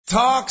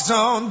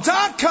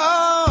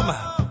TalkZone.com.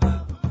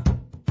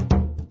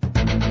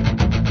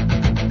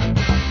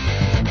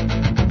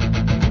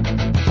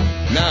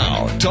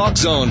 Now, Talk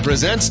Zone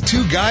presents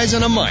Two Guys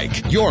and a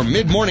Mic, your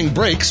mid-morning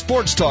break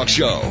sports talk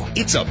show.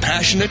 It's a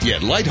passionate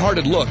yet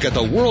lighthearted look at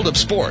the world of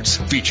sports,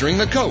 featuring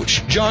the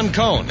coach, John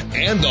Cohn,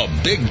 and the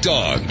big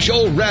dog,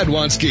 Joel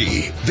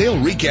Radwanski. They'll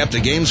recap the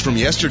games from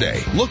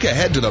yesterday, look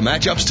ahead to the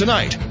matchups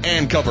tonight,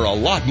 and cover a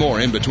lot more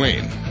in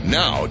between.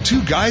 Now,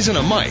 Two Guys and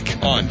a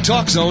Mic on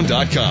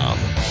TalkZone.com.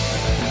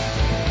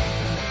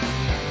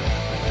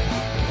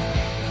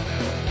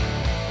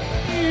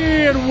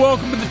 And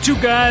welcome to the Two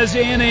Guys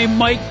and a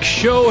Mic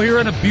show here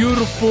on a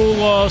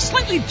beautiful,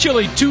 slightly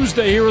chilly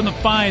Tuesday here in the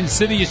fine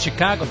city of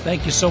Chicago.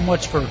 Thank you so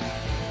much for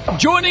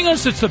joining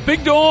us. It's the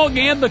Big Dog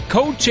and the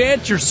Coach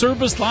at your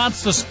service.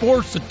 Lots of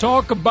sports to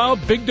talk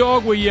about. Big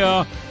Dog, we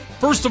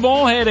first of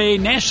all had a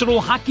National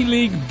Hockey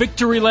League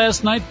victory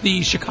last night.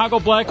 The Chicago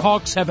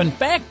Blackhawks have in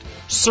fact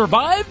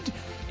survived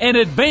and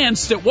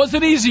advanced. It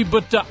wasn't easy,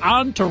 but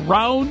on to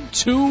round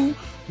two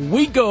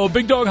we go.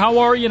 Big Dog, how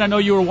are you? And I know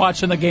you were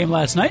watching the game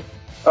last night.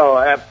 Oh,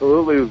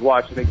 absolutely was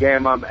watching the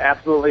game. I'm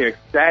absolutely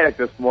ecstatic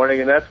this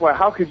morning, and that's why,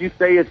 how could you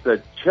say it's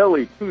a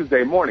chilly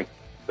Tuesday morning?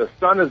 The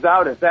sun is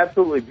out. It's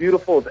absolutely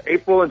beautiful. It's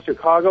April in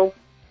Chicago.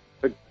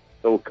 The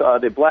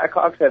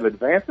Blackhawks have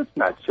advanced. It's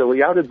not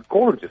chilly out. It's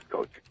gorgeous,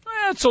 Coach.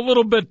 It's a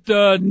little bit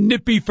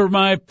nippy for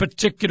my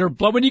particular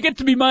blood. When you get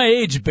to be my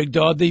age, Big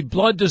Dog, the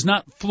blood does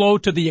not flow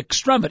to the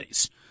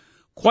extremities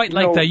quite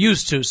like they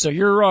used to. So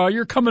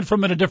you're coming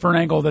from at a different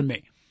angle than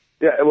me.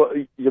 Yeah, well,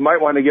 you might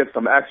want to get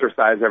some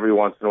exercise every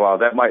once in a while.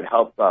 That might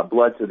help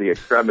blood to the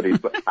extremities.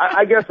 But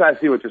I guess I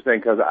see what you're saying,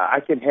 because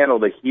I can handle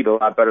the heat a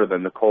lot better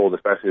than the cold,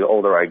 especially the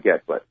older I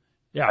get. But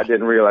yeah. I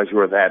didn't realize you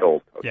were that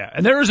old. Yeah,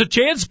 and there is a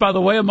chance, by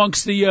the way,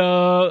 amongst the,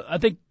 I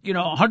think,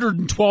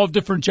 112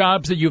 different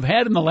jobs that you've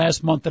had in the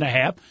last month and a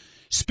half,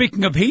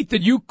 speaking of heat,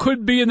 that you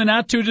could be in the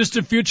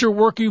not-too-distant future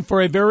working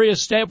for a very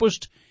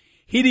established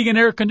heating and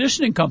air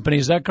conditioning company.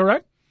 Is that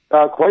correct?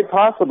 Quite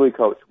possibly,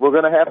 Coach. We're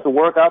going to have to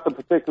work out the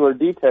particular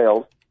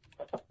details,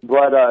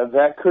 but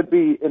that could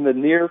be in the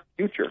near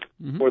future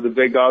for the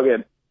Big Dog.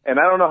 And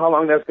I don't know how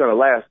long that's going to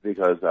last,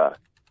 because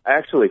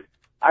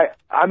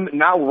I'm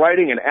now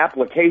writing an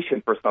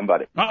application for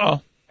somebody.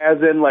 Uh-oh.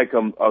 As in like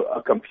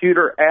a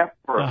computer app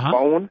for a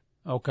phone.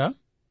 Okay.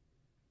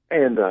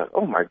 And,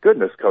 oh, my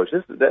goodness, Coach,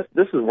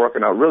 this is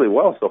working out really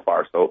well so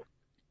far. So,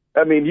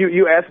 I mean,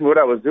 you asked me what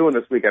I was doing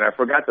this weekend.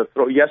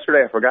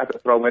 Yesterday I forgot to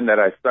throw in that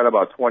I spent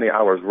about 20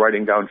 hours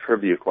writing down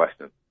trivia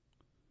questions.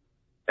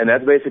 And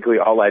that's basically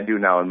all I do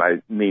now in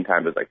my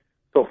meantime.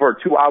 So for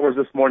 2 hours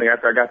this morning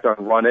after I got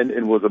done running,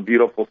 it was a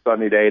beautiful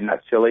sunny day,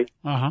 not chilly.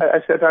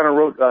 I sat down and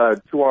wrote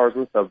 2 hours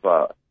worth of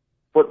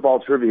football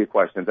trivia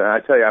questions. And I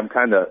tell you, I'm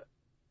kind of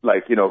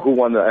like, who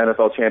won the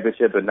NFL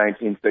championship in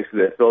 1960,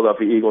 the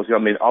Philadelphia Eagles.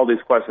 All these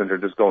questions are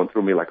just going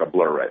through me like a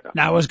blur right now.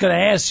 Now, I was going to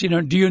ask,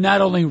 do you not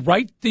only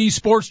write the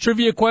sports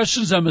trivia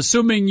questions, I'm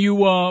assuming you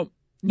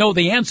know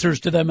the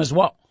answers to them as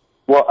well.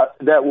 Well,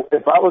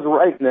 if I was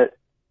writing it,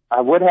 I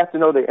would have to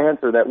know the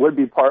answer. That would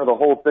be part of the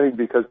whole thing,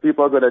 because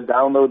people are going to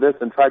download this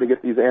and try to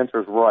get these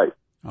answers right.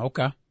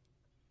 Okay.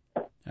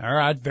 All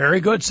right, very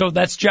good. So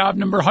that's job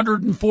number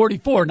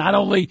 144, not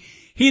only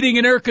heating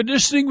and air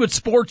conditioning, but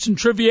sports and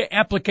trivia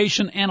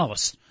application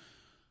analyst,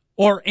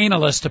 or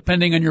analyst,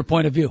 depending on your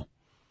point of view.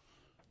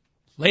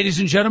 Ladies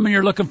and gentlemen,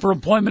 you're looking for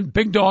employment.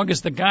 Big Dog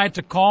is the guy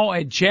to call,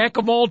 a jack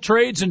of all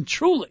trades and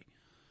truly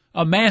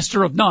a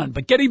master of none.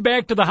 But getting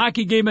back to the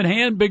hockey game at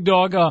hand, Big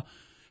Dog,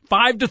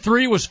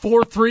 5-3 was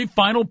 4-3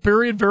 final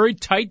period, very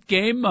tight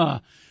game.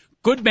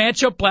 Good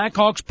matchup.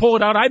 Blackhawks pull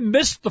it out. I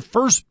missed the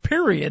first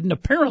period, and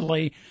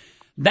apparently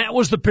that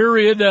was the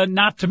period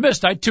not to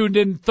miss. I tuned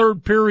in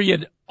third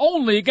period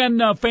only.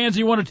 Again, fans,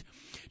 you want to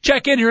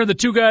check in here on the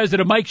Two Guys at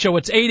a Mic show.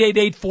 It's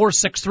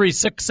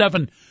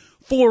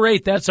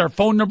 888-463-6748. That's our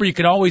phone number. You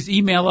can always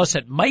email us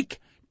at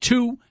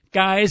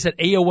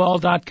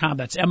Mike2Guys@AOL.com.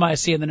 That's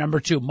M-I-C and the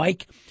number 2,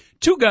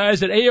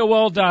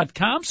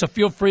 Mike2Guys@AOL.com. So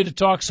feel free to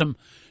talk some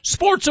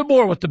sports and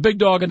more with the Big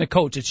Dog and the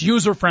Coach. It's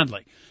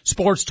user-friendly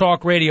sports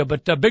talk radio.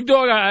 But Big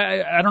Dog,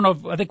 I don't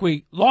know I think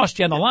we lost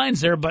you on the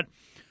lines there, but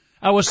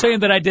I was saying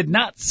that I did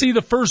not see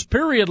the first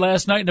period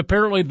last night, and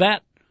apparently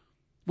that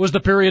was the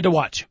period to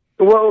watch.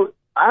 Well,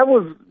 I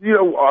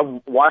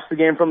watched the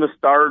game from the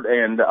start,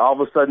 and all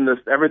of a sudden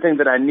everything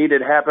that I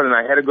needed happened, and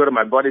I had to go to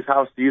my buddy's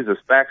house to use his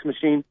fax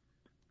machine.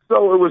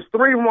 So it was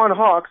 3-1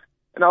 Hawks,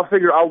 and I'll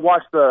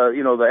watch the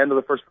end of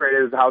the first period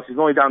at his house. He's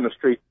only down the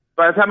street.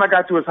 By the time I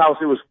got to his house,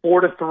 it was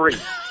 4-3.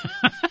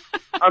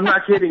 I'm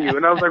not kidding you.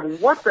 And I was like,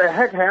 what the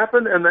heck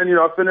happened? And then,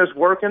 I finished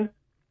working,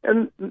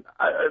 and there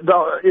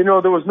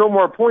was no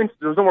more points.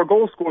 There was no more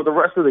goals scored the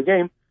rest of the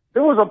game.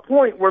 There was a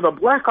point where the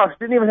Blackhawks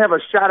didn't even have a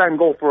shot on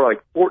goal for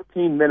like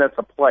 14 minutes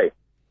of play.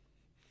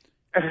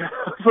 And I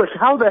was like,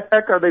 how the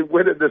heck are they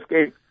winning this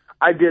game?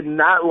 I did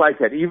not like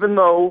that. Even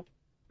though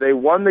they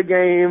won the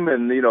game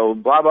and,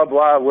 blah, blah,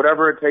 blah,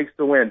 whatever it takes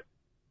to win,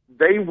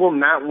 they will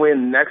not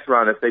win next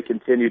round if they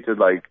continue to,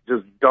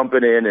 just dump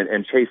it in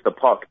and chase the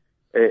puck.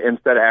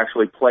 instead of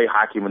actually play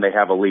hockey when they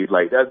have a lead.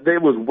 Like that,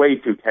 it was way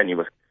too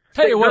tenuous.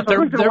 Tell you what, the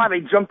reason why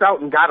they jumped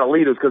out and got a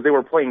lead is because they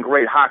were playing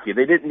great hockey.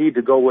 They didn't need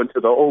to go into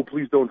the, oh,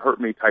 please don't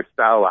hurt me type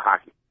style of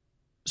hockey.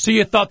 So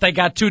you thought they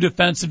got too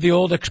defensive, the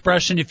old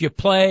expression, if you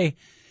play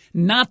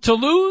not to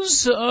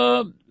lose,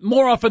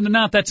 more often than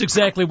not, that's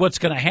exactly what's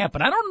going to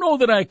happen. I don't know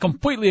that I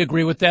completely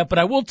agree with that, but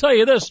I will tell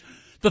you this.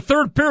 The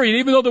third period,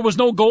 even though there was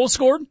no goal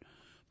scored,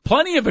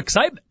 plenty of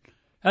excitement.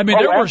 I mean,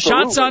 there were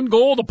shots on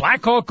goal. The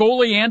Blackhawk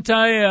goalie,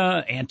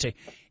 Antti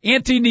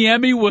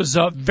Niemi was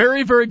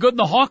very, very good, and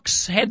the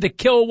Hawks had to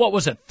kill,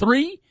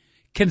 3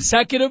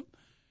 consecutive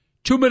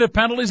 2-minute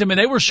penalties? I mean,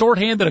 they were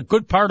shorthanded a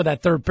good part of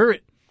that third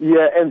period.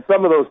 Yeah, and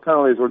some of those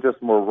penalties were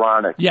just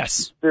moronic.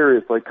 Yes.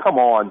 Seriously, come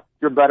on.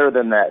 You're better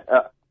than that.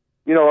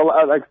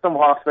 Like some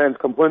Hawks fans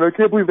complain, I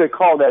can't believe they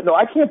called that. No,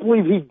 I can't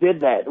believe he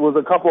did that. It was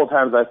a couple of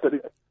times I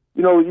said,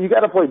 you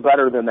got to play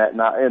better than that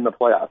in the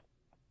playoffs.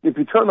 If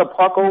you turn the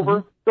puck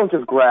over, don't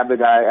just grab the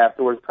guy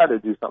afterwards. Try to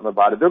do something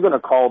about it. They're going to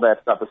call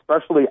that stuff,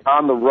 especially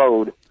on the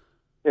road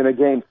in a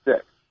Game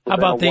 6. How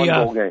about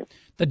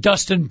the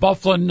Dustin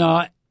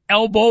Byfuglien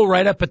elbow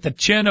right up at the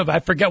chin of, I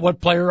forget what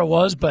player it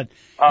was,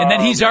 and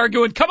then he's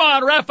arguing, come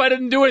on, ref, I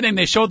didn't do anything.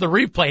 They showed the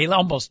replay. He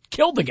almost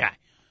killed the guy.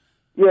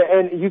 Yeah,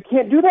 and you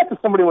can't do that to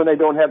somebody when they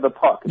don't have the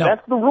puck. No.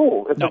 That's the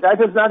rule. If the guy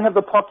does not have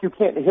the puck, you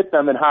can't hit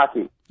them in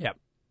hockey. Yep.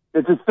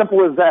 It's as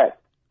simple as that.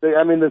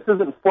 This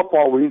isn't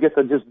football where you get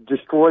to just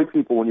destroy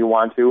people when you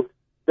want to.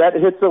 That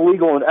hit's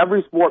illegal in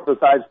every sport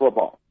besides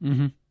football.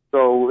 Mm-hmm.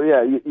 So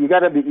yeah, you got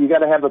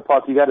to have the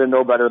puck. You got to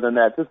know better than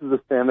that. This is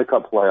a Stanley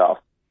Cup playoff.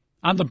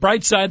 On the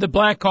bright side, the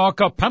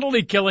Blackhawk, a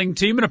penalty-killing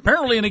team, and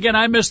apparently, and again,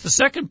 I missed the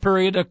second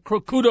period,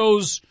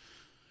 kudos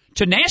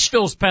to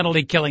Nashville's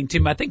penalty-killing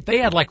team. I think they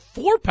had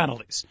 4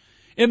 penalties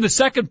in the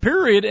second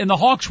period, and the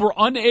Hawks were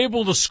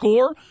unable to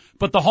score,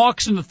 but the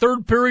Hawks in the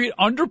third period,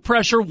 under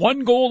pressure,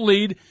 1-goal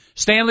lead,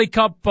 Stanley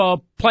Cup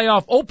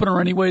playoff opener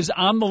anyways,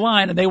 on the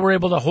line, and they were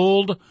able to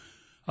hold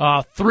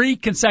 3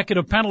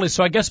 consecutive penalties.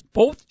 So I guess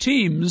both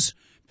teams,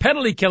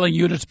 penalty-killing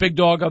units, Big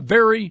Dog, are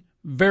very,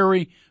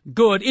 very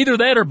good. Either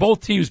that or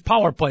both teams'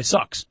 power play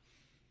sucks.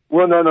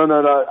 Well, no.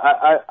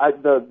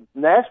 The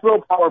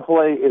Nashville power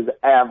play is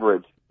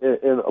average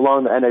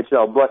along the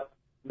NHL, but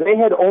they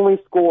had only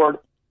scored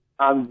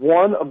on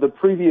one of the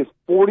previous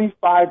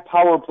 45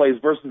 power plays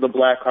versus the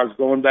Blackhawks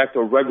going back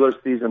to regular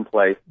season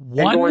play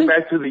and going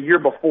back to the year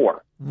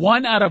before.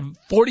 1 out of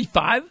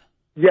 45?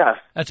 Yes.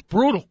 That's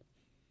brutal.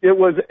 It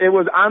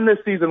was on this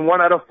season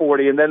 1 out of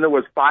 40, and then there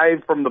was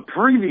 5 from the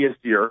previous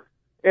year.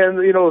 And,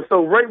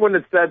 so right when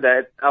it said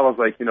that, I was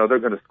like, they're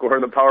going to score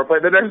in the power play.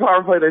 The next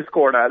power play they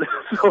scored on.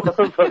 So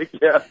I was like,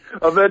 yeah,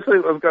 eventually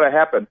it was going to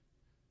happen.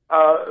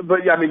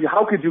 But yeah,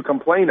 how could you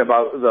complain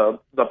about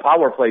the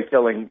power play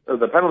killing,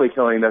 the penalty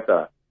killing that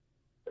the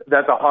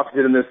Hawks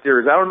did in this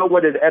series? I don't know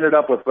what it ended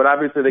up with, but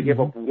obviously they gave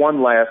up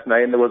 1 last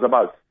night, and there was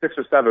about 6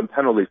 or 7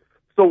 penalties.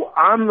 So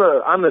on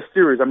the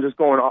series, I'm just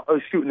going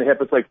shooting the hip.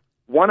 It's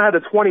 1 out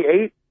of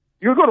 28.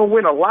 You're going to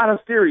win a lot of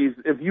series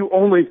if you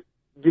only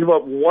give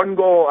up 1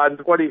 goal on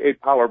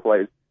 28 power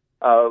plays.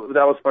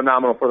 That was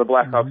phenomenal for the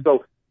Blackhawks.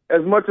 So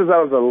as much as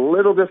I was a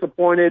little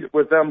disappointed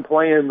with them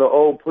playing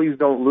the please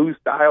don't lose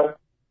style,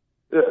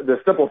 the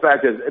simple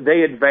fact is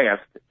they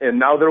advanced, and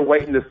now they're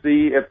waiting to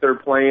see if they're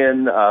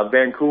playing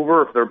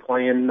Vancouver, if they're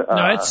playing.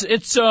 No,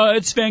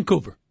 it's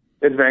Vancouver.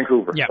 It's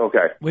Vancouver. Yeah.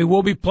 Okay. We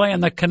will be playing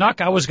the Canuck.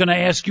 I was going to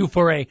ask you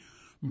for a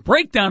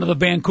breakdown of the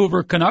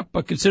Vancouver Canuck,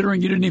 but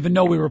considering you didn't even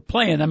know we were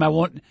playing them, I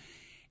won't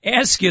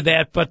ask you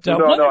that. But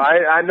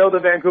I know the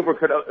Vancouver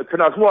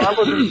Canucks. Well, I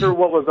wasn't sure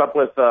what was up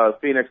with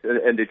Phoenix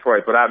and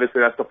Detroit, but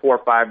obviously that's the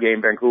 4-5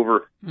 game.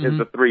 Vancouver is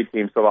the 3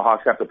 team, so the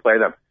Hawks have to play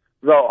them.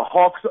 The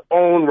Hawks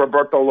own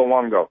Roberto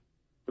Luongo,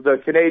 the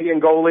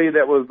Canadian goalie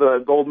that was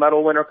the gold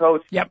medal winner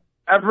coach. Yep.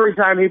 Every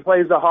time he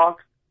plays the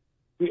Hawks,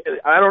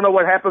 I don't know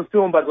what happens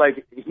to him, but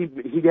he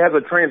has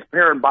a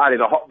transparent body.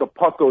 The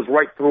puck goes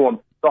right through him.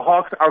 The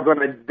Hawks are going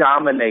to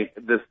dominate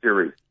this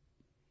series.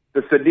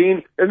 The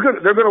Sedin, they're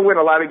going to win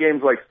a lot of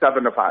games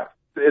 7-5.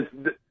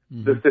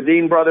 The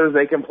Sedin brothers,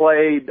 they can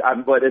play,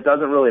 but it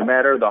doesn't really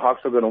matter. The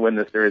Hawks are going to win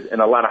this series in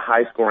a lot of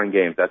high-scoring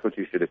games. That's what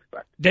you should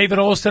expect. David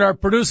Olstead, our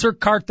producer,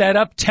 cart that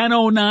up.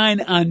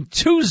 10:09 on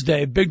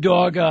Tuesday. Big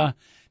Dog,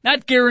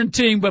 not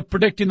guaranteeing, but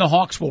predicting the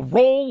Hawks will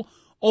roll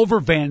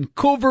over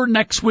Vancouver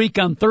next week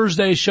on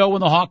Thursday's show when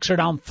the Hawks are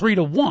down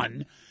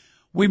 3-1.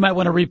 We might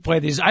want to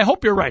replay these. I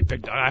hope you're right,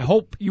 Big Dog. I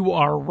hope you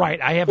are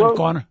right. I haven't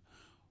gone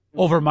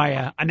over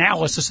my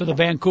analysis of the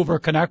Vancouver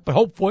Canuck, but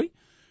hopefully,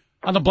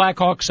 on the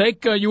Blackhawks'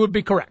 sake, you would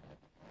be correct.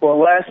 Well,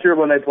 last year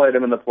when they played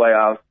him in the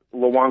playoffs,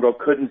 Luongo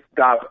couldn't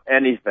stop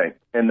anything.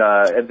 And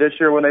this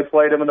year when they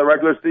played him in the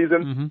regular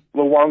season,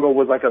 Luongo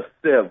was like a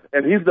sieve.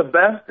 And he's the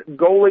best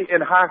goalie in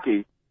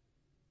hockey,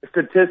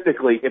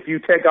 statistically, if you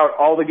take out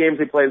all the games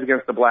he plays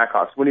against the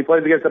Blackhawks. When he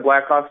plays against the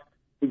Blackhawks,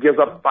 he gives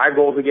up 5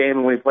 goals a game,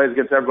 and when he plays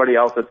against everybody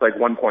else, it's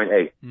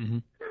 1.8.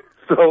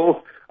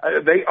 So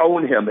they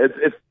own him.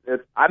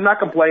 I'm not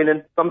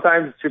complaining.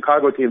 Sometimes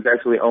Chicago teams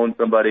actually own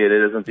somebody, and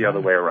it isn't the other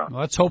way around.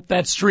 Let's hope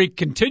that streak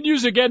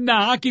continues again.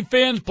 Now, hockey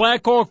fans,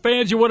 Blackhawk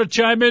fans, you want to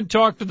chime in,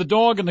 talk to the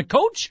dog and the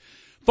coach?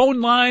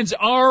 Phone lines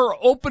are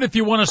open if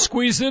you want to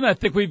squeeze in. I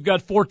think we've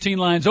got 14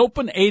 lines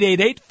open.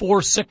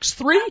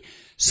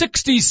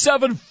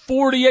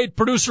 888-463-6748.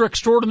 Producer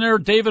extraordinaire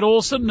David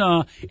Olson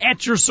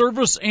at your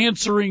service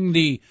answering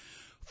the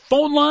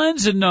phone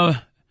lines. And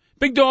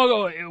Big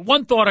Dog,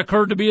 one thought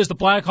occurred to me as the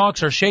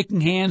Blackhawks are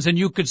shaking hands, and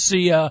you could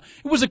see it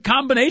was a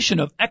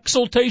combination of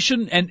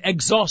exultation and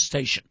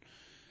exhaustion.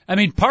 I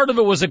mean, part of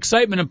it was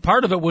excitement, and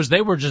part of it was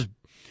they were just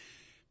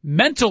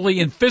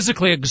mentally and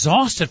physically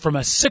exhausted from a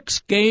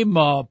 6-game,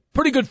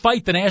 pretty good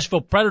fight the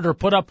Nashville Predator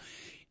put up.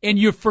 And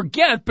you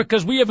forget,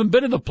 because we haven't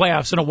been in the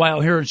playoffs in a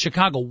while here in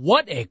Chicago,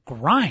 what a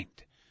grind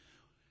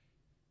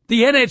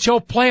the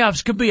NHL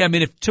playoffs could be. I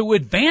mean, to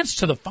advance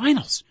to the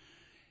finals.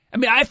 I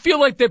mean, I feel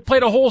like they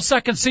played a whole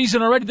second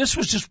season already. This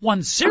was just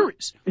one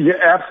series. Yeah,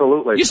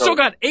 absolutely. You still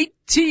got 8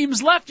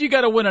 teams left. You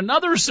got to win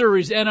another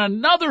series and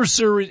another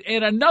series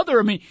and another.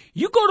 I mean,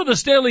 you go to the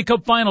Stanley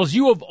Cup Finals,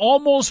 you have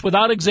almost,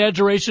 without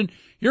exaggeration,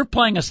 you're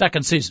playing a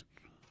second season.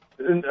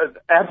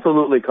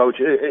 Absolutely,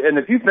 Coach. And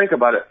if you think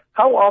about it,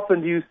 how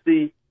often do you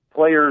see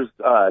players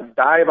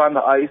dive on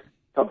the ice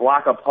to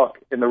block a puck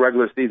in the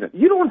regular season?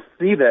 You don't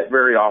see that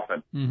very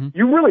often. Mm-hmm.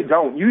 You really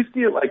don't. You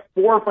see it like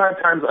 4 or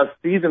 5 times a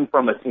season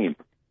from a team.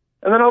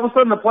 And then all of a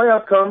sudden the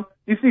playoffs come,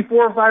 you see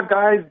 4 or 5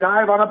 guys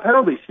dive on a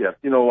penalty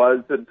shift,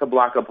 to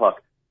block a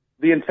puck.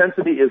 The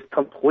intensity is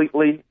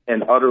completely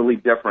and utterly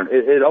different.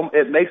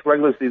 It makes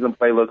regular season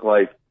play look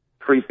like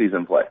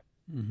preseason play,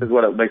 is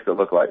what it makes it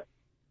look like.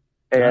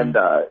 And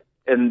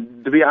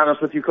to be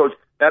honest with you, Coach,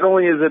 not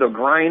only is it a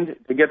grind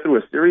to get through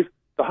a series,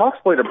 the Hawks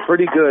played a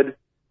pretty good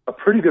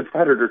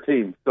Predator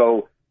team.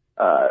 So,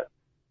 I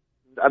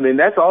mean,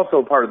 that's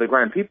also part of the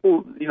grind.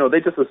 People,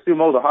 they just assume,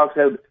 the Hawks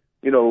have,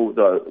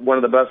 one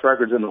of the best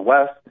records in the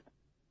West.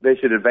 They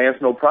should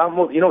advance, no problem.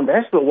 Well,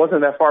 Nashville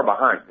wasn't that far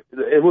behind.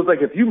 It was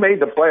like if you made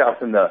the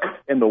playoffs in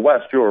the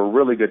West, you were a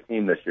really good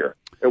team this year.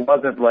 It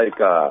wasn't like,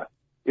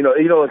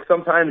 like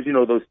sometimes,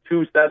 those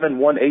 2-7,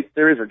 1-8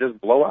 series are just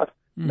blowouts.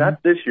 Mm-hmm.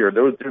 Not this year.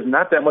 There's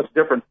not that much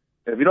difference.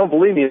 If you don't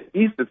believe me, in the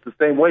East, it's the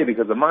same way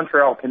because the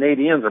Montreal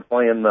Canadiens are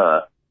playing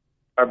the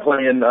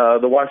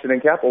Washington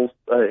Capitals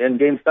in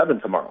Game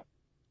 7 tomorrow.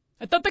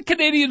 I thought the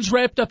Canadiens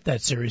wrapped up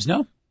that series,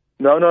 no?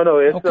 No.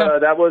 It's okay.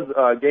 That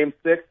was Game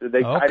 6.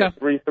 They tied it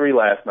 3-3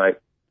 last night,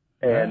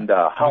 and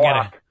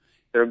Halak,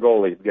 their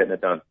goalie, is getting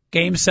it done.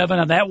 Game 7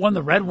 on that one.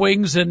 The Red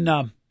Wings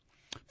and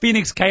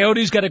Phoenix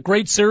Coyotes got a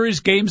great series.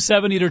 Game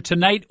 7 either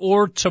tonight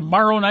or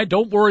tomorrow night.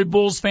 Don't worry,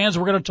 Bulls fans.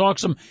 We're going to talk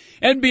some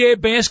NBA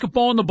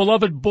basketball and the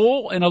beloved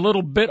Bull in a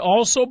little bit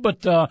also,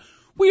 but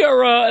we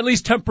are at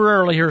least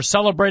temporarily here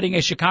celebrating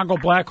a Chicago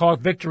Blackhawk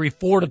victory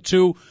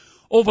 4-2.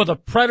 Over the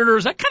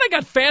Predators. I kind of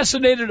got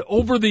fascinated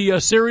over the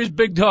series,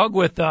 Big Dog,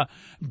 with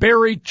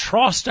Barry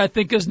Trotz, I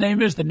think his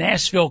name is, the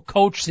Nashville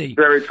coach.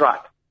 Barry Trotz.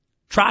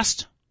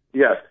 Trotz?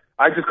 Yes.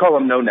 I just call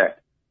him No Neck.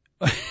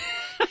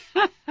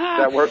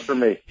 That works for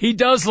me. He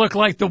does look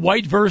like the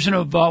white version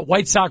of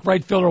White Sox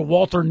right fielder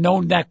Walter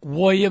No Neck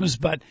Williams,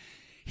 but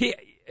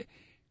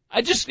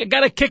I just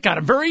got a kick out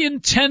of him. Very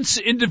intense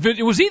individual.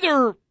 It was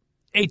either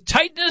a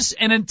tightness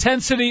and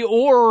intensity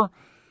or...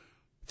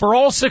 For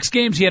all 6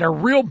 games, he had a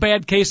real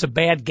bad case of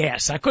bad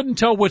gas. I couldn't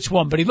tell which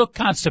one, but he looked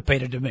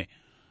constipated to me.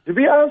 To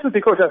be honest with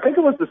you, Coach, I think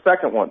it was the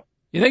second one.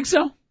 You think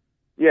so?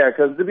 Yeah,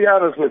 because to be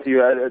honest with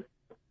you,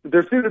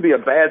 there seemed to be a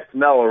bad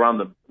smell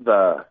around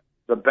the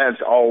bench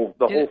the whole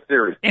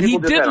series. And People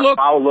he just did had a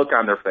foul look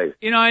on their face.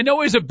 I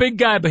know he's a big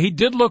guy, but he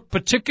did look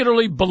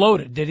particularly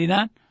bloated, did he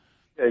not?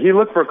 Yeah, he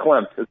looked for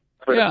Klimt, that's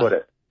the way to put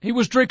it. He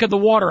was drinking the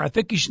water. I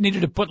think he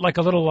needed to put like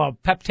a little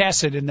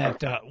Peptacid in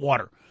that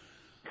water.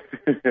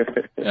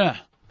 Yeah.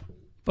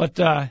 But,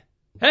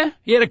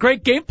 he had a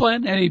great game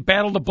plan, and he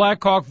battled the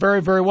Blackhawk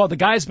very, very well. The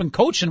guy's been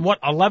coaching,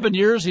 11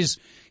 years? He's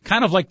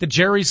kind of like the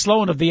Jerry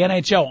Sloan of the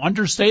NHL.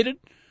 Understated,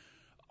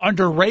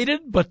 underrated,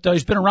 but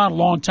he's been around a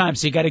long time,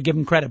 so you got to give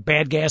him credit,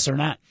 bad gas or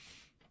not.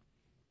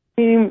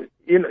 You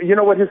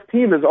know what? His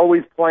team is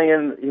always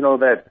playing,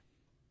 that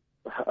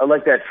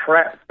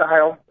trap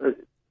style.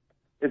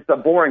 It's a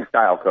boring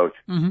style, Coach.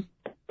 Mm-hmm.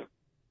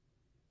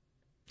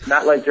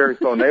 Not like Jerry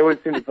Sloan. They always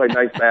seem to play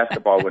nice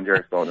basketball when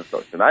Jerry Sloan is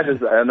coaching. I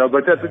know,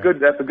 but that's a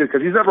good,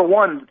 because he's never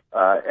won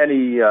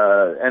any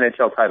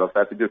NHL titles.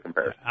 That's a good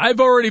comparison. I've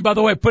already, by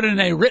the way, put in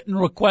a written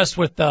request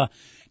with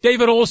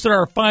David Olson,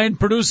 our fine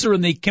producer,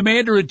 and the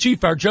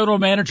Commander-in-Chief, our General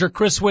Manager,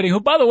 Chris Whitting, who,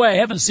 by the way,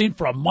 I haven't seen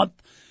for a month.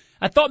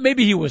 I thought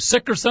maybe he was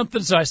sick or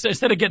something, so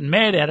instead of getting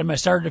mad at him, I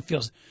started to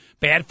feel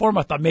bad for him.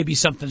 I thought maybe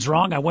something's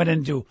wrong. I went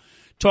in to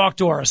talk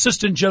to our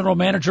Assistant General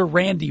Manager,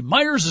 Randy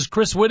Myers. Is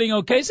Chris Whitting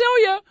okay? I said,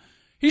 oh, yeah.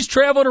 He's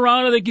traveling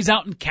around. I think he's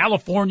out in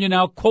California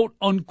now, quote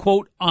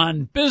unquote,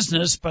 on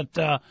business. But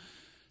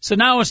so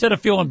now instead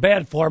of feeling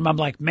bad for him, I'm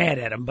like mad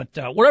at him. But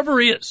wherever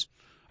he is,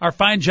 our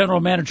fine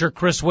general manager,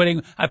 Chris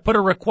Whitting, I put a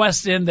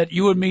request in that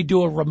you and me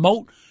do a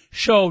remote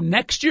show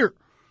next year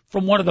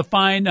from one of the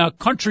fine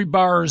country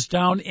bars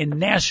down in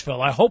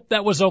Nashville. I hope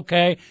that was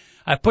okay.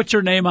 I put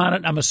your name on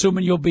it. I'm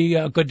assuming you'll be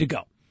good to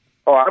go.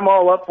 Oh, I'm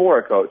all up for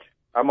it, Coach.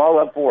 I'm all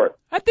up for it.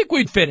 I think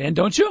we'd fit in,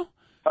 don't you?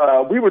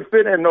 We would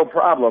fit in no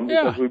problem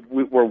because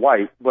we're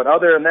white. But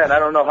other than that, I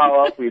don't know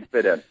how else we'd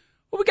fit in.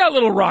 Well, we got a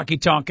little Rocky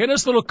Tonk in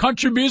us, a little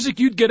country music.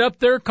 You'd get up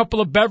there, a couple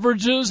of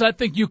beverages. I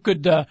think you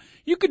could do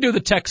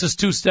the Texas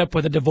two-step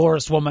with a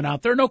divorced woman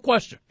out there, no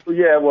question.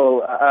 Yeah,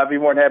 well, I'd be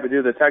more than happy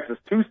to do the Texas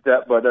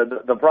two-step, but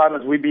the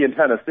problem is we'd be in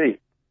Tennessee.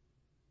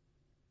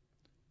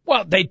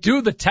 Well, they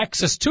do the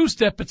Texas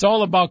two-step. It's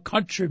all about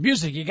country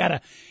music. You got to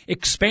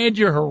expand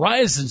your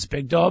horizons,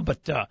 big dog.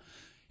 But, a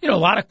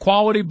lot of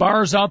quality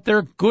bars out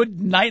there, good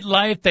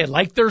nightlife. They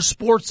like their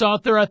sports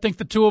out there. I think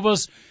the two of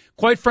us,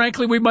 quite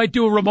frankly, we might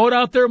do a remote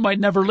out there, might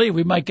never leave.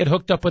 We might get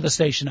hooked up with a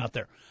station out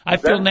there. I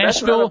feel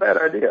Nashville. That's not a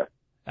bad idea.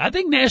 I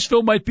think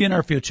Nashville might be in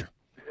our future.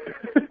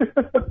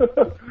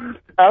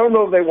 I don't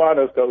know if they want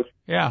us, Coach.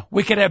 Yeah,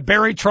 we could have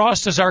Barry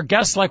Trost as our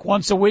guest like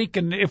once a week,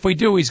 and if we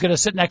do, he's going to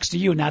sit next to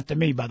you, not to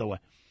me, by the way.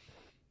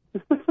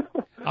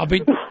 I'll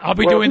be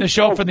doing the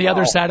show from the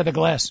other side of the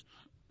glass.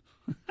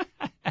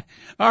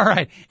 All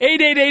right.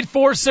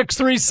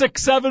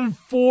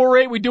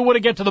 888-463-6748. We do want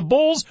to get to the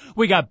Bulls.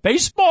 We got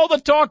baseball to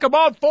talk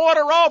about. 4 in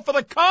a row for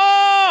the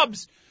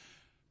Cubs.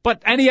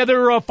 But any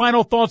other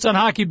final thoughts on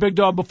hockey, Big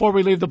Dog, before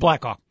we leave the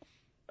Blackhawk?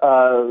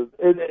 I'm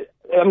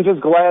just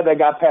glad they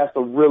got past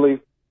a really,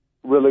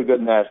 really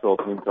good Nashville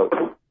team, Coach.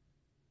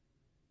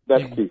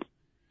 That's key.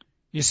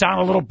 You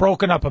sound a little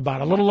broken up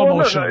about it, a little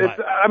emotional. No,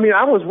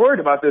 I was worried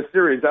about this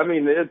series. I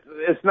mean,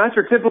 it's not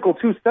your typical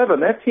 2-7.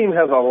 That team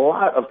has a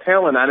lot of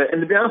talent on it.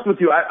 And to be honest with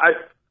you, I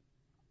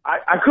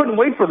couldn't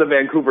wait for the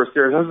Vancouver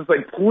series. I was just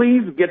like,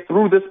 please get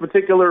through this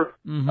particular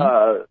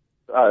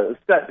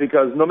set,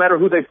 because no matter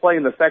who they play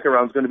in the second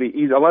round is going to be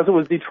easy. Unless it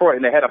was Detroit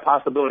and they had a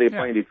possibility of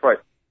playing Detroit,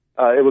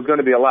 it was going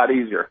to be a lot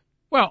easier.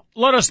 Well,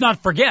 let us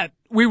not forget,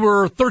 we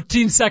were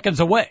 13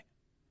 seconds away.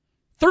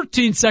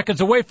 13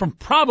 seconds away from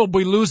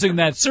probably losing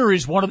that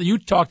series. You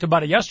talked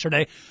about it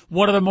yesterday,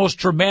 one of the most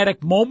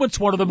dramatic moments,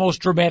 one of the most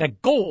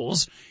dramatic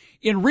goals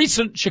in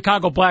recent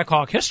Chicago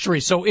Blackhawk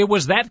history. So it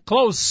was that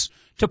close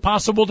to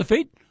possible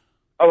defeat.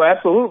 Oh,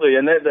 absolutely.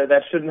 And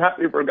that should not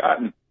be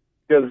forgotten.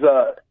 Because,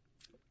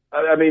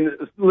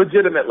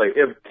 legitimately,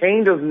 if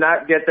Kane does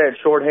not get that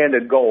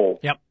shorthanded goal,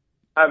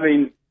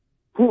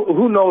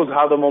 who knows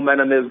how the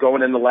momentum is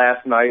going into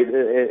last night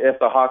if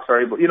the Hawks are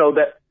able,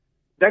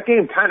 that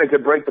game kind of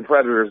could break the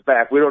Predators'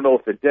 back. We don't know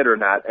if it did or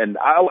not. And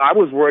I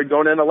was worried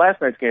going into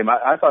last night's game.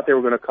 I thought they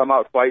were going to come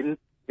out fighting.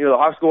 The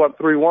Hawks go up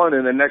 3-1,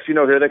 and then next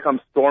here they come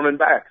storming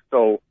back.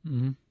 So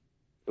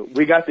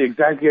we got the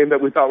exact game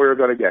that we thought we were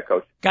going to get,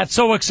 Coach. Got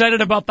so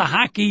excited about the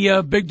hockey.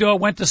 Big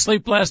Dog went to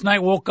sleep last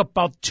night, woke up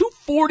about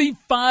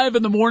 2:45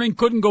 in the morning,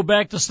 couldn't go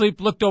back to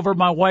sleep, looked over at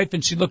my wife,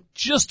 and she looked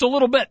just a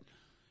little bit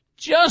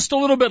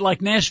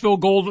like Nashville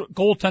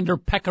goaltender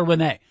Pekka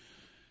Rinne.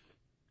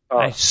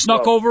 I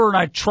snuck over and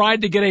I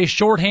tried to get a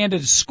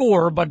shorthanded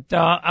score, but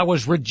I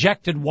was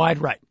rejected wide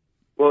right.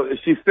 Well, did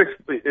she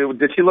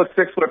look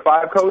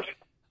 6'5", Coach?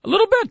 A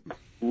little bit.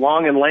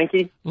 Long and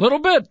lanky? A little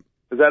bit.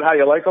 Is that how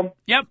you like them?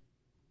 Yep.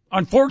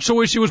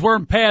 Unfortunately, she was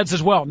wearing pads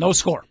as well. No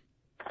score.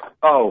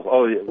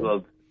 Oh, yeah.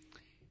 Well,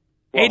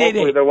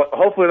 888.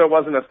 Hopefully there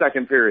wasn't a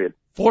second period.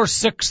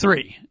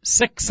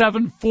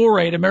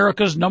 463-6748,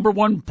 America's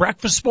 #1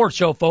 breakfast sports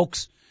show,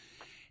 folks.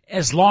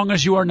 As long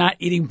as you are not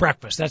eating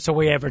breakfast. That's the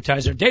way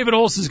advertise it. David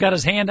Olson's got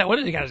his hand out.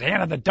 He got his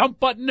hand on the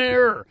dump button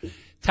there?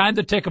 Time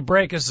to take a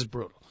break. This is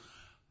brutal.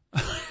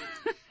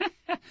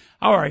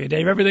 How are you,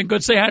 Dave? Everything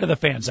good? Say hi to the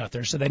fans out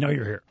there so they know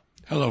you're here.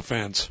 Hello,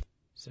 fans.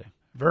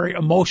 Very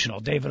emotional,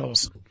 David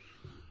Olson.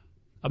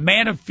 A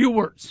man of few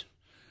words,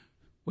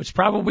 which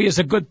probably is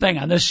a good thing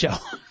on this show.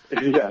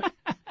 Yeah.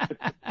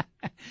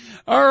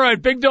 All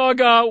right, Big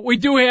Dog, we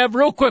do have,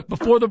 real quick,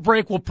 before the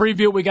break, we'll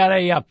preview, we got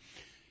a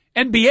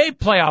NBA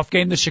playoff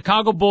game, the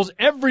Chicago Bulls.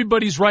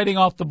 Everybody's writing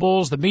off the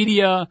Bulls, the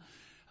media,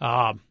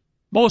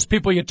 most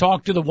people you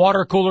talk to, the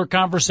water cooler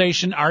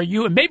conversation.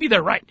 And maybe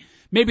they're right.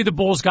 Maybe the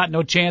Bulls got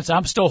no chance.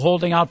 I'm still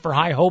holding out for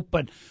high hope,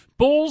 but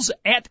Bulls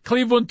at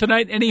Cleveland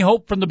tonight. Any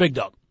hope from the Big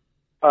Dog?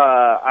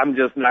 I'm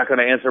just not going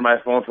to answer my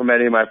phone from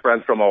any of my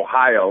friends from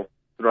Ohio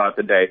throughout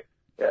the day.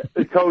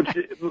 Coach,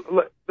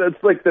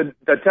 it's like the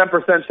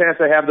 10% chance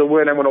they have to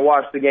win. I'm going to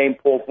watch the game,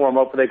 pull for them,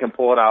 hopefully they can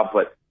pull it out,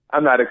 but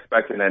I'm not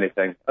expecting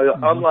anything.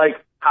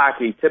 Unlike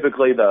hockey,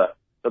 typically the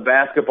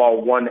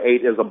basketball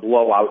 1-8 is a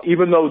blowout,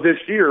 even though this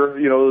year,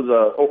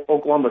 the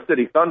Oklahoma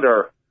City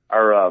Thunder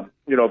are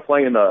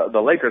playing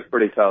the Lakers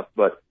pretty tough.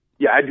 But,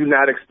 yeah, I do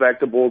not expect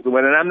the Bulls to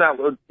win, and I'm not,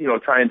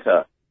 trying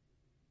to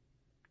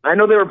 – I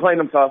know they were playing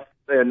them tough,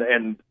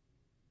 and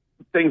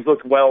things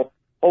looked well.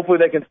 Hopefully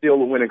they can steal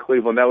the win in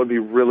Cleveland. That would be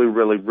really,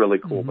 really, really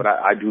cool, but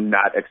I do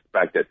not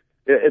expect it.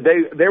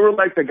 They were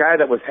like the guy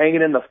that was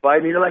hanging in the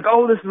fight, and you're like,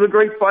 oh, this is a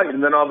great fight,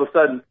 and then all of a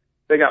sudden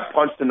they got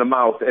punched in the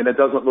mouth, and it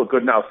doesn't look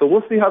good now. So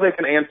we'll see how they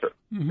can answer,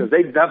 because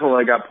they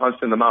definitely got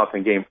punched in the mouth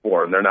in Game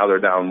 4, and they're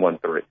down 1-3.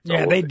 So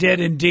yeah, they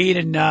did indeed.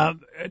 And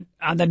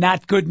on the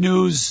not good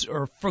news,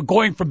 or for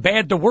going from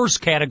bad to worse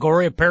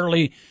category,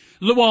 apparently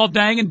Luol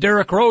Deng and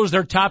Derrick Rose,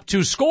 their top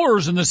 2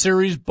 scorers in the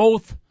series,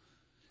 both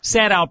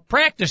sat out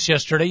practice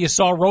yesterday. You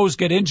saw Rose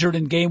get injured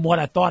in Game 1.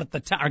 I thought at the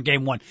time, or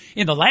Game 1,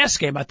 in the last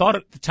game, I thought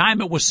at the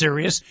time it was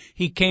serious.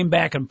 He came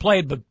back and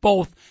played, but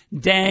both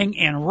Deng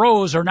and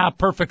Rose are not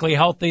perfectly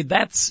healthy.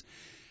 That's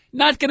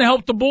not going to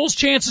help the Bulls'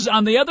 chances.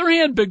 On the other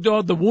hand, Big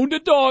Dog, the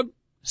wounded dog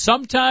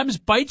sometimes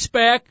bites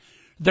back.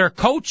 Their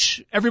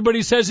coach,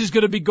 everybody says he's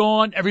going to be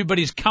gone.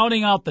 Everybody's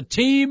counting out the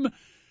team.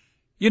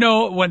 You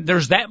know, when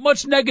there's that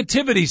much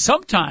negativity,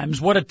 sometimes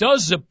what it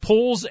does is it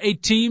pulls a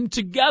team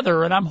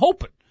together, and I'm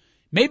hoping.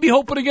 Maybe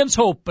hoping against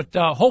hope, but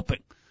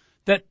hoping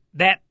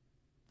that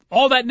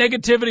all that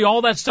negativity,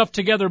 all that stuff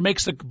together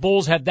makes the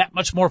Bulls have that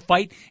much more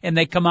fight, and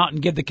they come out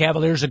and give the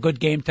Cavaliers a good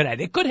game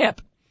tonight. It could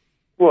happen.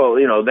 Well,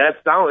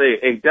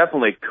 it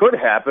definitely could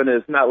happen.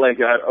 It's not like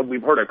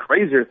we've heard of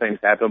crazier things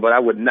happen, but I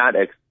would not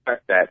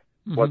expect that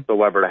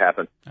whatsoever to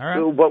happen. All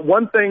right. But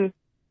one thing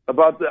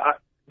about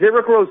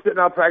Derrick Rose sitting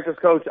out practice,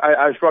 Coach,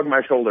 I shrug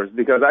my shoulders,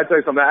 because I tell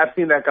you something, I've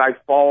seen that guy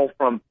fall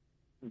from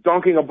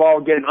dunking a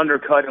ball, getting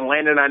undercut, and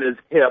landing on his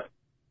hip.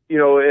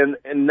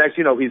 And next,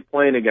 he's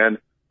playing again.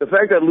 The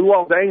fact that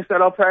Luol Deng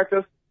set out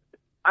practice,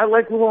 I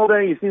like Luol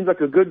Deng. He seems like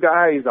a good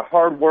guy. He's a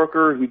hard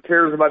worker. He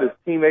cares about his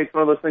teammates,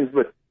 one of those things.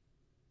 But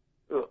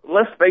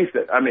let's face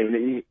it. I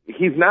mean,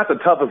 he's not the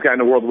toughest guy in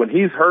the world. When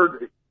he's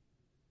hurt,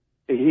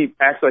 he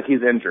acts like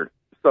he's injured.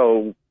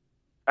 So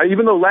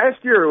even though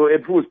last year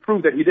it was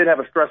proved that he did have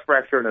a stress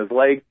fracture in his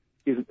leg,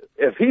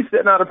 if he's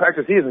sitting out of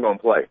practice, he isn't going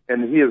to play.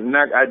 And he is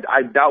not.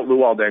 I doubt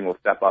Luol Deng will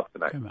step up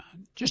tonight. Come on.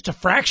 Just a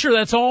fracture,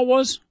 that's all it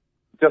was?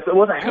 It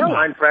was a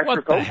hairline fracture,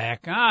 What Coach. the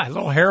heck? A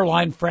little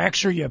hairline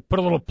fracture. You put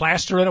a little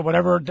plaster in it,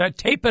 whatever.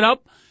 Tape it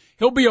up.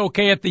 He'll be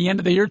okay at the end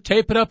of the year.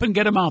 Tape it up and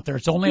get him out there.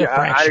 It's only a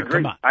fracture. I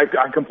agree. Come on.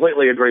 I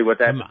completely agree with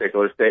that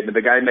particular statement.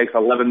 The guy makes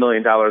 $11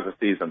 million a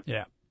season.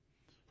 Yeah.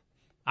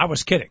 I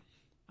was kidding.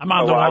 I'm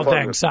on the Luol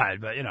Deng side,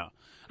 but,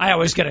 I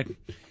always get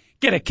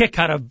a kick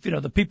out of,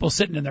 the people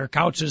sitting in their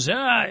couches.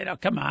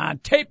 Come on.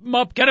 Tape him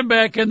up. Get him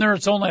back in there.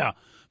 It's only a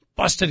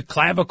busted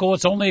clavicle.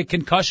 It's only a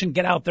concussion.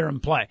 Get out there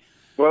and play.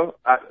 Well,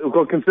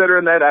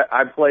 considering that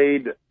I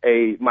played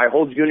my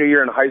whole junior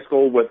year in high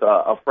school with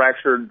a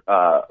fractured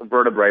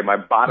vertebrae, my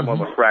bottom one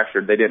was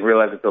fractured. They didn't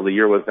realize it until the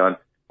year was done.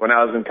 When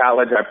I was in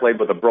college, I played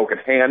with a broken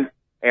hand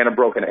and a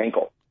broken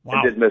ankle. Wow.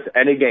 And didn't miss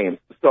any games.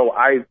 So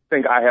I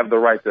think I have the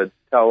right to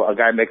tell a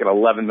guy making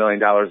 $11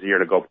 million a year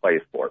to go play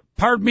a sport.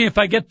 Pardon me if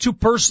I get too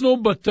personal,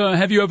 but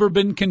have you ever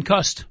been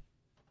concussed?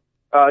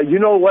 You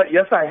know what?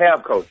 Yes, I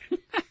have, Coach.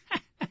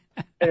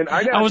 And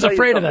I was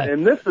afraid of that.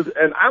 And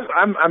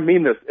I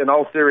mean this in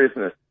all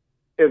seriousness.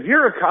 If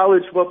you're a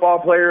college football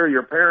player,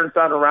 your parents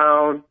aren't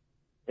around,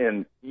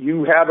 and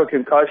you have a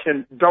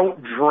concussion,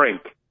 don't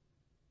drink.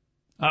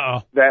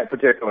 That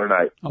particular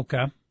night.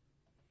 Okay.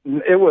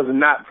 It was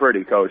not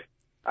pretty, Coach.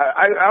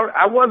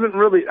 I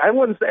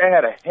wouldn't say I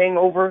had a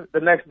hangover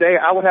the next day.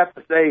 I would have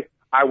to say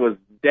I was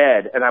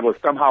dead and I was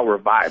somehow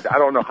revived. I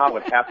don't know how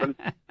it happened.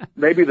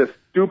 Maybe the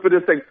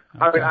stupidest thing.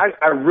 Okay.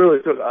 I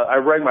mean, I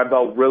rang my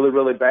bell really,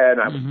 really bad.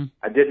 And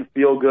I didn't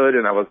feel good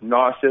and I was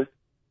nauseous.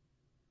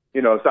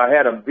 So I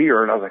had a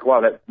beer and I was like,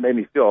 wow, that made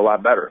me feel a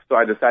lot better. So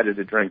I decided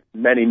to drink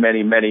many,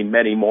 many, many,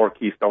 many more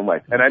Keystone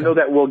Lights. And I know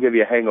that will give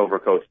you a hangover,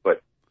 Coach,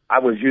 but I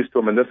was used to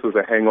them and this was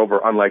a hangover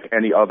unlike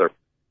any other.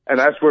 And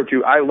I swear to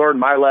you, I learned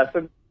my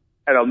lesson,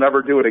 and I'll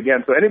never do it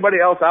again. So anybody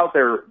else out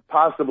there,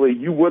 possibly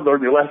you would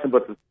learn your lesson,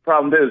 but the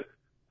problem is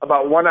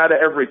about 1 out of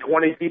every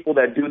 20 people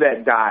that do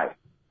that die.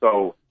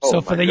 So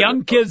for the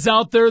young kids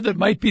out there that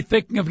might be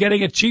thinking of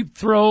getting a cheap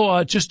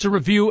throw, just to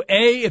review,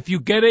 A, if you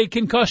get a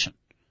concussion,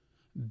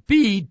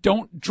 B,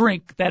 don't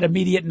drink that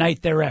immediate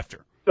night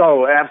thereafter.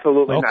 Oh,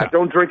 absolutely not.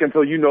 Don't drink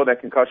until you know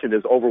that concussion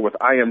is over with.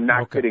 I am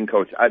not kidding,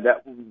 Coach.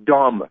 That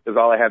dumb is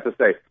all I have to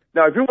say.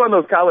 Now, if you're one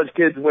of those college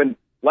kids when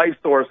Life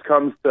Source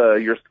comes to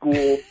your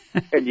school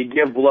and you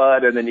give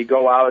blood and then you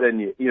go out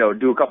and you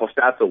do a couple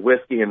shots of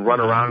whiskey and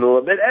run around a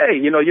little bit, hey,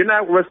 you're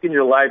not risking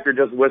your life. You're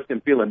just risking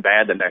feeling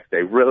bad the next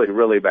day. Really,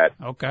 really bad.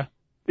 Okay.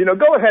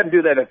 Go ahead and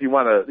do that if you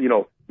want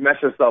to, mess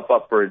yourself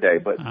up for a day,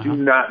 but do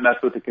not mess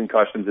with the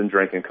concussions and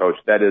drinking, Coach.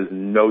 That is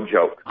no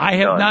joke. I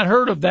have not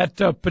heard of that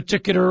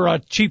particular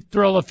cheap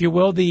thrill, if you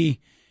will, the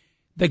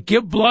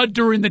give blood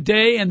during the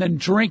day and then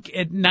drink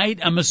at night,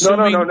 I'm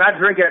assuming. No, not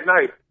drink at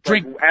night.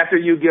 Drink like after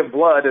you give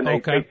blood and they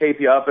tape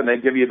you up and they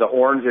give you the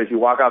orange as you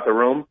walk out the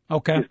room.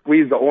 Okay. You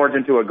squeeze the orange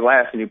into a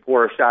glass and you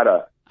pour a shot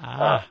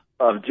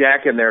of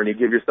Jack in there and you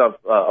give yourself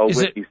a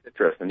whiskey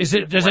citrus. And is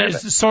it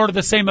sort of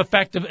the same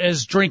effect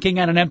as drinking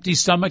on an empty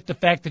stomach? The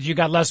fact that you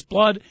got less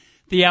blood,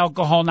 the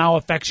alcohol now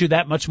affects you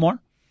that much more?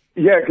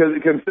 Yeah,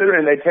 because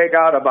considering they take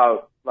out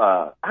about,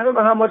 I don't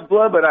know how much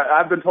blood, but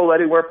I've been told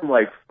anywhere from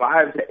like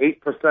 5 to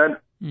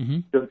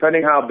 8%,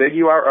 depending how big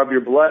you are, of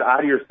your blood out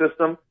of your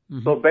system.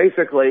 So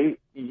basically,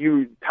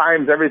 you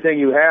times everything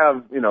you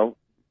have,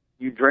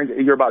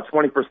 you're about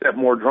 20%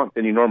 more drunk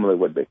than you normally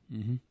would be.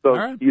 Mm-hmm.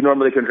 So you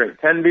normally can drink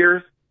 10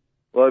 beers.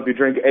 Well, if you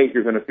drink 8,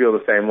 you're going to feel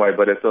the same way,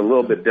 but it's a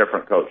little bit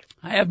different, Coach.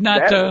 I have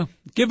not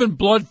given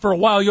blood for a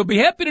while. You'll be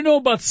happy to know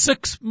about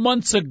 6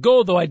 months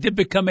ago, though, I did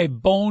become a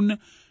bone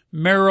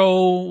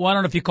marrow, well, I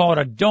don't know if you call it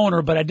a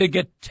donor, but I did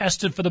get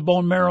tested for the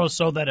bone marrow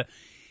so that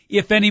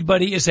if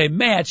anybody is a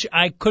match,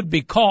 I could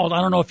be called.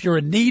 I don't know if you're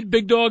in need,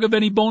 big dog, of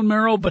any bone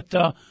marrow, but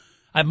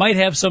I might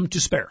have some to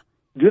spare.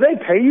 Do they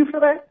pay you for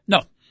that?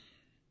 No.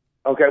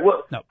 Okay,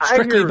 well, no,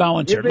 strictly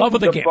volunteer. Love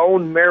of the game.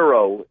 Bone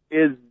marrow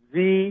is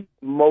the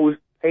most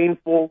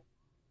painful.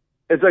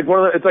 It's like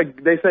it's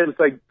like they say it's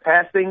like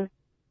passing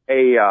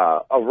a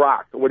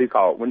rock. What do you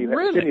call it when you have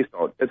a kidney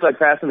stone? It's like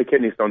passing a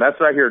kidney stone. That's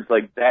right here. It's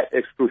like that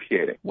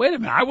excruciating. Wait a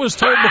minute. I was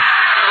told.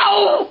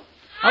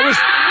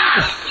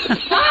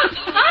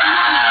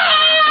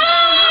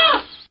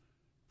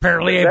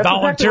 Apparently a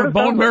volunteer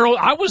bone marrow.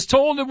 I was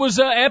told it was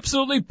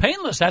absolutely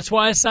painless. That's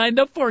why I signed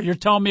up for it. You're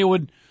telling me it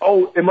would.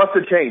 Oh, it must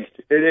have changed.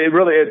 It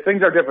really,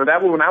 things are different.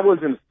 That was when I was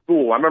in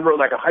school. I remember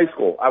like a high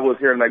school. I was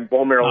hearing like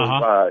bone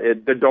marrow.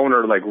 The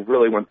donor like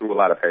really went through a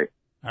lot of pain.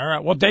 All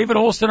right. Well, David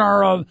Holston,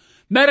 our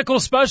medical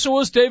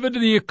specialist. David,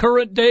 the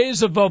current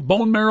days of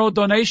bone marrow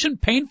donation,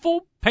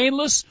 painful,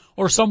 painless,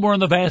 or somewhere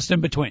in the vast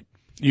in between?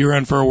 You're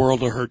in for a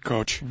world of hurt,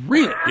 Coach.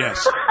 Really?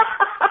 Yes.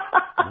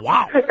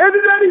 Wow. And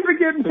they're not even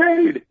getting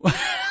paid.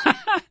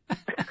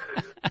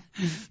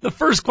 The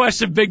first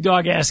question Big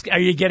Dog asked, are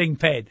you getting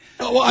paid?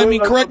 Well, I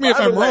mean, correct me if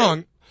I'm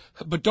wrong,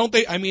 but don't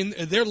they, I mean,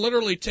 they're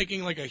literally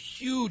taking like a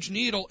huge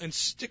needle and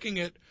sticking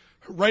it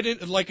right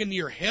in, like into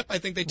your hip. I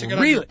think they took it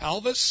out of your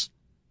pelvis.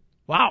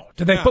 Wow.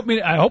 Did they put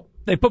me, I hope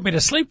they put me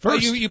to sleep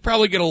first. Well, you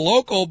probably get a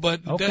local,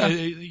 but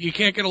you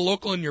can't get a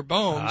local in your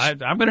bones.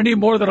 I'm going to need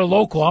more than a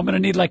local. I'm going to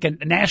need like a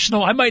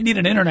national. I might need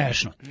an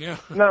international. Yeah.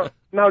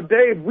 Now,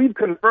 Dave, we've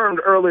confirmed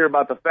earlier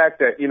about the fact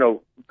that,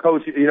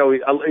 Coach,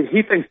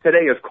 he thinks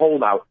today is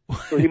cold out,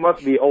 so he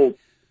must be old.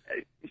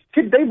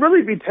 Should they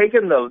really be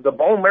taking the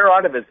bone marrow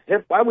out of his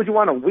hip? Why would you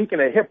want to weaken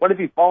a hip? What if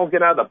he falls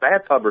getting out of the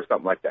bathtub or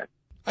something like that?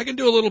 I can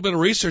do a little bit of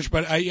research,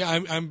 but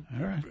I'm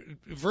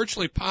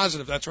virtually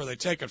positive that's where they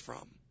take it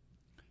from.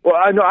 Well,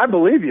 I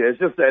believe you. It's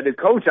just that,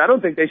 Coach, I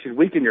don't think they should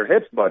weaken your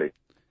hips, buddy.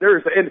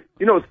 And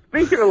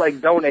speaking of like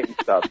donating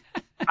stuff,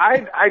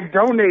 I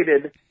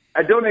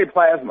donate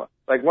plasma.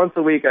 Like once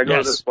a week, I go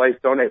to this place,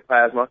 donate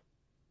plasma,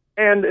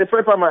 and it's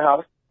right by my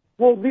house.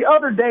 Well, the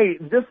other day,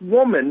 this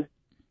woman,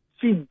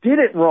 she did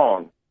it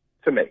wrong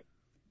to me.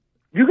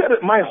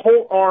 My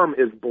whole arm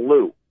is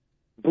blue.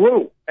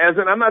 Blue. As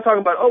in, I'm not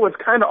talking about, it's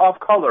kind of off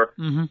color.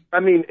 Mm-hmm. I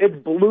mean, it's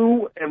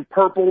blue and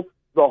purple,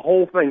 the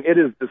whole thing. It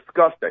is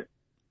disgusting.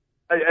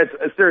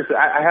 Seriously,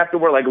 I have to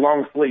wear like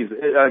long sleeves.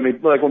 I mean,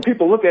 like when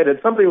people look at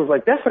it, somebody was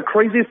like, "That's the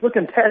craziest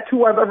looking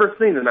tattoo I've ever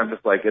seen," and I'm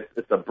just like,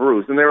 "It's a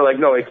bruise," and they were like,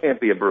 "No, it can't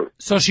be a bruise."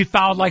 So she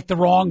found like the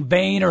wrong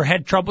vein or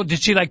had trouble.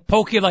 Did she like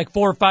poke you like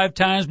 4 or 5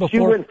 times before?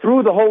 She went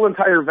through the whole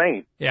entire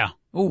vein. Yeah.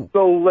 Ooh.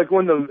 So like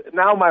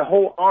now my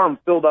whole arm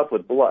filled up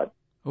with blood.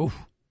 Ooh.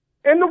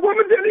 And the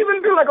woman didn't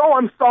even be like, "Oh,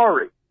 I'm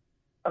sorry."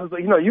 I was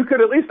like, you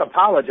could at least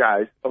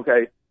apologize,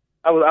 okay?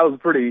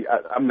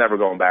 I'm never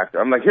going back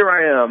there. I'm like, here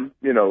I am,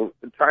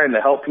 trying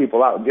to help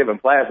people out and giving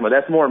plasma.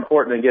 That's more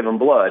important than giving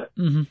blood.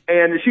 Mm-hmm.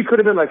 And she could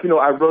have been like,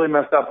 I really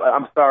messed up.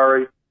 I'm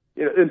sorry.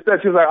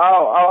 Instead, she was like,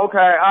 oh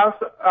okay.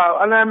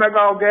 Let me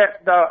go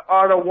get the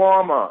auto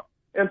warmer.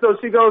 And so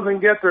she goes and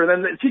gets her.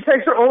 And then she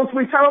takes her own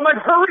sweet time. I'm like,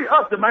 hurry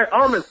up. My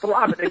arm is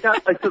throbbing. It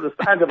got like to the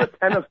size of a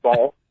tennis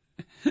ball.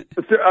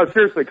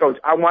 Seriously, Coach,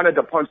 I wanted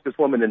to punch this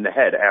woman in the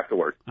head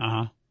afterwards.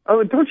 Uh-huh. I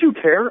mean, don't you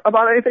care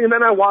about anything? And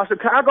then I watched it.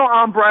 Can I go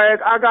on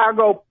break? I gotta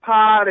go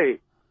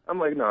potty. I'm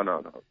like,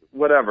 no.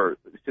 Whatever,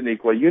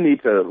 Shaniqua, you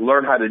need to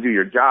learn how to do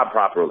your job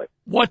properly.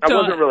 I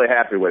wasn't really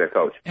happy with it,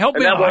 Coach. Help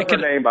me out. And that was her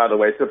name, by the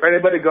way. So if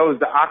anybody goes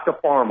to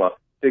Octapharma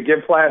to give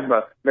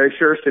plasma, make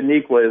sure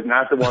Shaniqua is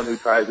not the one who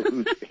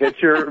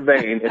hits your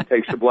vein and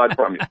takes your blood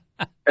from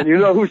you. And you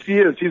know who she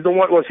is. She's the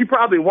one. Well, she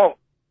probably won't,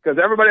 because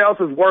everybody else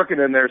is working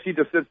in there. She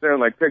just sits there and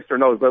like picks her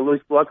nose. But at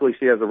least, luckily,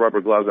 she has the rubber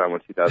gloves on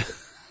when she does it.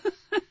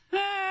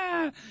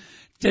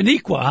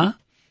 Shaniqua, huh?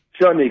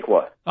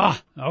 Shaniqua. Ah,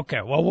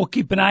 okay. Well, we'll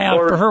keep an eye out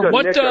for her.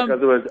 What? Because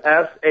it was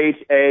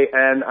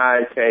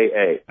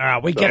Shanika. All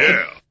right,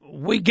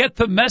 we get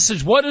the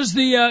message. What is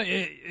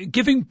the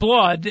giving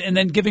blood and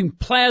then giving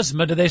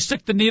plasma? Do they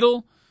stick the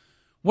needle?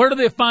 Where do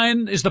they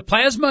find? Is the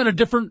plasma in a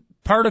different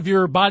part of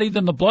your body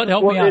than the blood?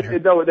 Help me out here.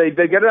 No, they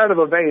get it out of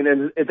a vein,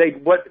 and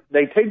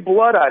they take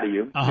blood out of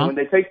you. And when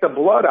they take the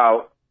blood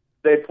out,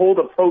 they pull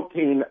the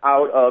protein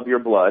out of your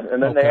blood,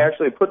 and then they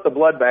actually put the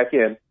blood back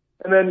in.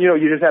 And then,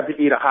 you just have to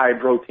eat a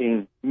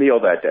high-protein meal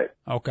that day.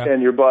 Okay.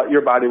 And your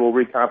body will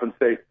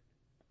recompensate.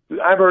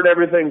 I've heard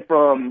everything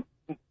from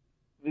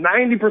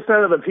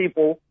 90% of the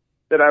people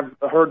that I've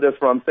heard this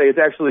from say it's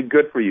actually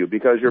good for you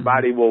because your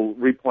body will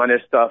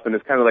replenish stuff, and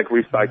it's kind of like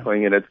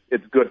recycling, and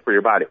it's good for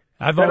your body.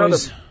 Another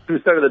 2%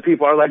 of the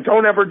people are like,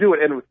 don't ever do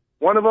it. And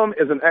one of them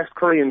is an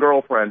ex-Korean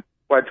girlfriend.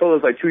 Well, I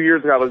told her like 2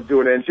 years ago I was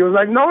doing it, and she was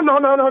like, no,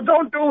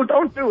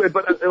 don't do it.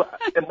 But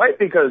it might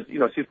be because,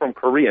 she's from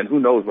Korea, and who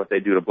knows what they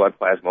do to blood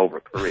plasma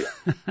over Korea.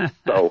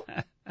 So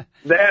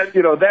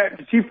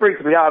that she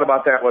freaks me out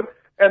about that one.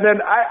 And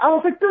then I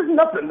don't think there's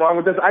nothing wrong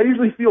with this. I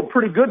usually feel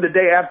pretty good the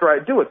day after I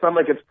do it. So I'm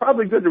like, it's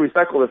probably good to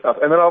recycle this stuff.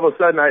 And then all of a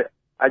sudden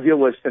I deal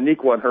with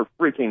Shaniqua and her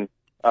freaking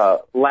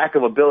lack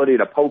of ability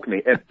to poke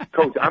me. And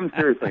Coach, I'm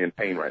seriously in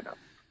pain right now.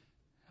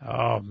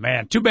 Oh,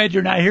 man. Too bad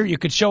you're not here. You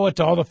could show it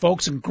to all the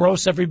folks and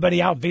gross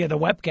everybody out via the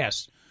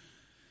webcast.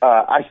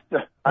 I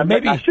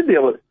should be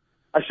able to.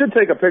 I should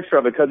take a picture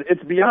of it because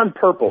it's beyond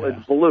purple. Yeah.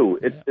 It's blue.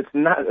 It's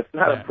not a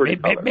pretty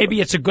color.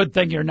 Maybe it's a good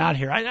thing you're not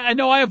here. I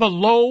know I have a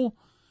low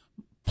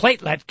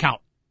platelet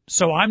count,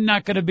 so I'm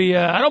not going to be,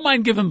 I don't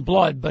mind giving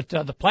blood, but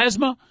the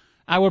plasma,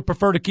 I would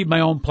prefer to keep my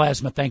own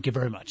plasma. Thank you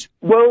very much.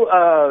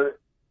 Well,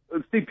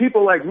 see,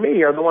 people like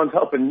me are the ones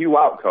helping you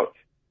out, Coach.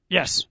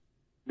 Yes.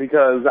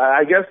 Because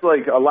I guess,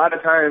 like, a lot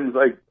of times,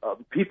 like,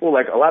 people,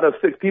 like, a lot of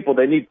sick people,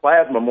 they need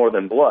plasma more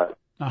than blood.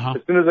 Uh-huh.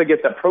 As soon as they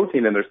get that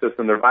protein in their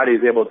system, their body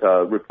is able to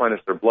replenish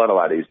their blood a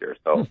lot easier.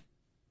 So,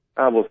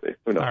 we'll see.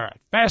 Who knows? All right.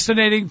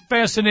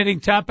 Fascinating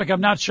topic.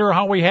 I'm not sure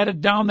how we headed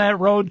down that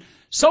road.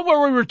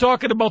 Somewhere we were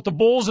talking about the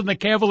Bulls and the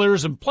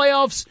Cavaliers and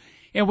playoffs,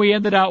 and we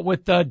ended out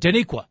with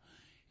Daniqua.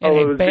 And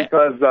it was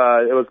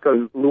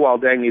because Luol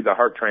Deng needs a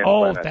heart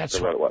transplant. Oh, that's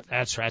right.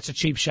 That's right. It's a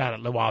cheap shot at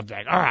Luol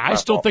Deng. All right. I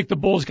still think the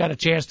Bulls got a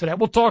chance to that.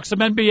 We'll talk some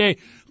NBA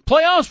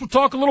playoffs. We'll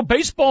talk a little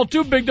baseball,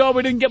 too, Big Dog.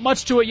 We didn't get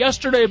much to it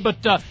yesterday,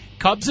 but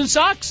Cubs and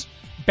Sox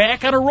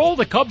back on a roll.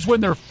 The Cubs win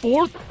their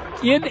 4th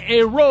in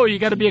a row. You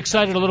got to be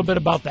excited a little bit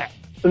about that.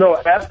 No,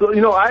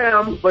 absolutely. I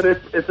am, but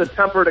it's a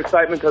tempered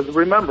excitement because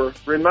remember,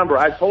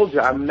 I told you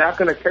I'm not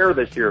going to care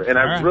this year, and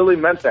I really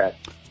meant that.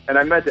 And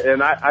I meant it.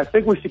 And I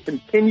think we should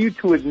continue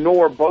to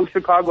ignore both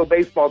Chicago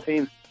baseball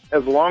teams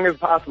as long as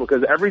possible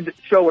because every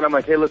show when I'm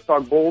like, hey, let's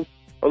talk Bulls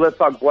or let's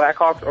talk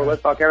Blackhawks or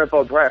let's talk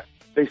NFL draft,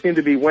 they seem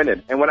to be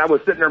winning. And when I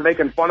was sitting there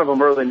making fun of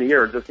them early in the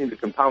year, it just seemed to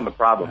compound the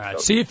problem. All right,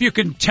 see if you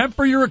can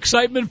temper your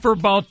excitement for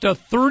about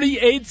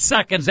 38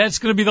 seconds. That's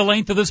going to be the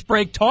length of this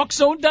break.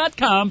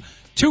 TalkZone.com,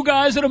 2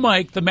 guys and a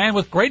mic, the man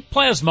with great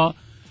plasma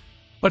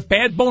but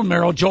bad bone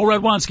marrow, Joe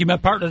Radwanski, my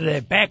partner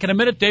today. Back in a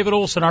minute, David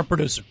Olson, our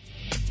producer.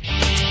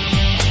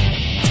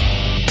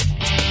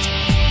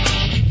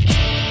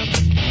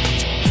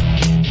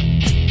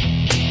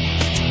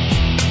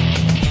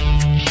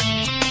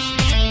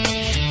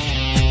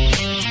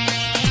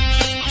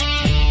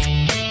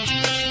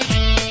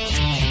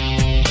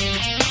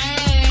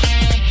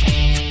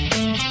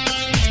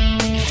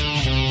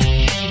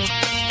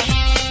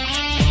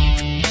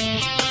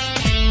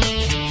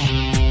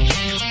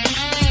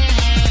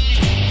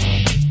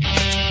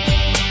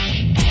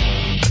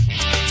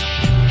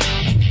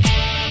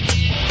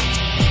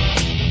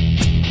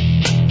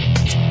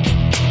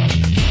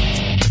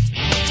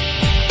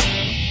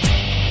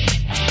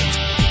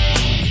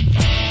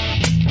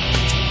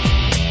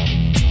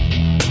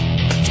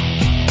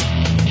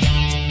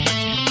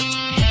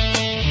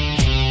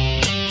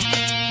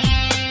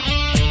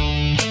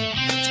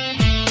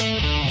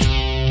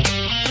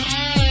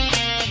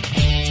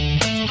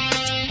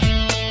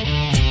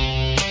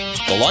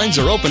 Lines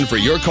are open for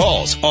your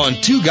calls on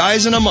 2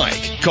 Guys and a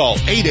Mic. Call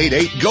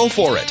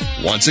 888-GO-FOR-IT.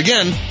 Once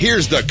again,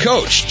 here's the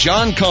coach,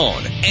 John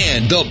Cohn,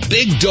 and the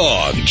big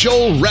dog,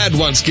 Joel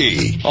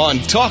Radwanski, on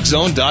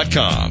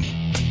TalkZone.com.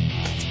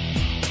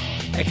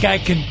 That guy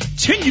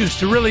continues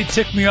to really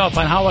tick me off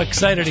on how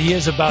excited he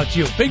is about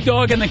you. Big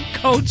Dog and the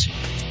coach,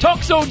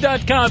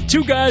 TalkZone.com,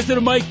 2 Guys and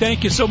a Mic.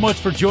 Thank you so much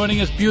for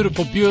joining us.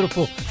 Beautiful,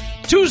 beautiful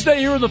Tuesday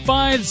here in the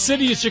fine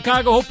city of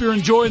Chicago. Hope you're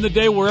enjoying the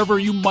day wherever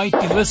you might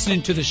be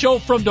listening to the show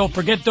from. Don't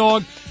forget,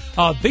 Dog,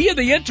 via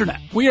the Internet,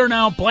 we are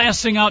now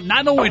blasting out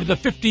not only to the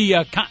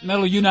 50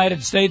 continental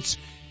United States,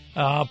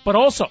 but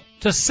also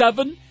to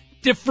 7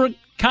 different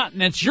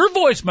continents. Your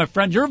voice, my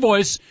friend, your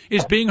voice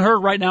is being heard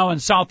right now in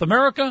South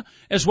America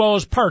as well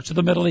as parts of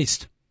the Middle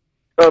East.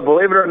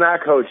 Believe it or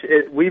not, Coach,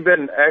 we've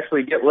been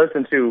actually get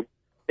listened to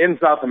in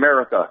South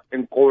America,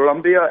 in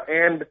Colombia,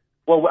 and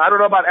well, I don't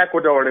know about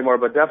Ecuador anymore,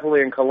 but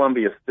definitely in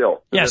Colombia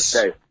still. Yes.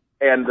 This day.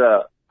 And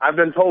I've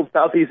been told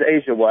Southeast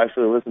Asia will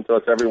actually listen to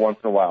us every once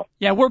in a while.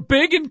 Yeah, we're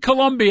big in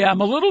Colombia.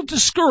 I'm a little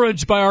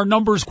discouraged by our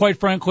numbers,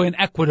 quite frankly, in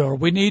Ecuador.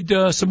 We need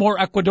some more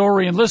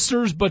Ecuadorian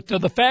listeners, but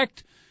the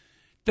fact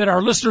that our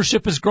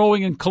listenership is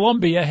growing in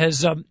Colombia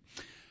has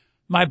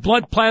my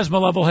blood plasma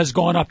level has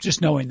gone up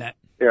just knowing that.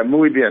 Yeah,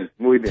 muy bien,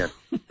 muy bien.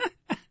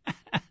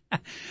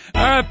 All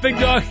right, Big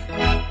Dog.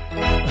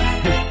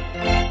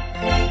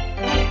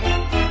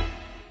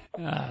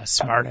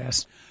 Smart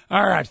ass.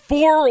 All right,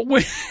 4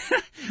 wins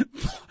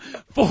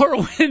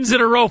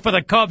in a row for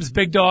the Cubs,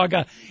 Big Dog,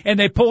 and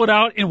they pull it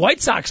out in White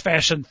Sox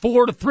fashion,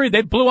 4-3.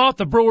 They blew out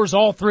the Brewers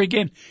all 3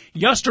 games.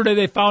 Yesterday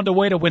they found a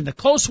way to win the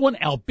close one,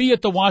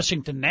 albeit the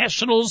Washington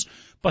Nationals,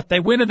 but they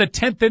win in the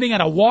 10th inning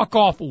on a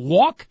walk-off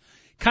walk,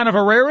 kind of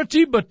a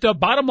rarity, but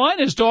bottom line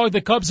is, Dog,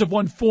 the Cubs have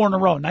won 4 in a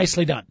row.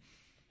 Nicely done.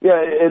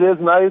 Yeah, it is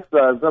nice.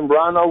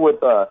 Zambrano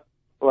with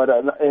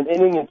an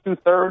inning and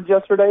 2/3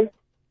 yesterday.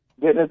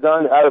 getting it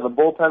done out of the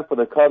bullpen for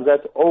the Cubs.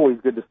 That's always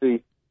good to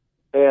see.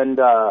 And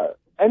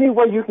any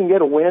way you can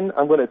get a win,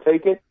 I'm going to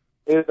take it.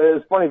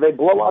 It's funny, they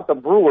blow out the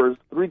Brewers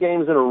 3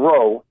 games in a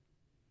row,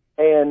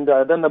 and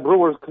then the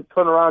Brewers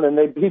turn around and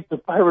they beat the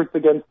Pirates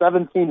again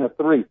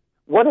 17-3.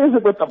 What is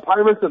it with the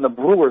Pirates and the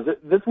Brewers?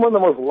 This is one of the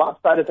most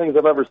lopsided things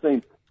I've ever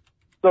seen.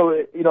 So,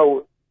 you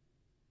know,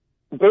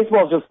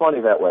 baseball is just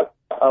funny that way.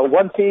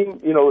 One team,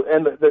 you know,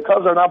 and the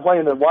Cubs are not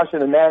playing the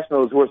Washington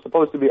Nationals, who are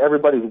supposed to be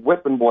everybody's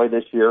whipping boy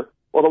this year.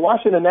 Well, the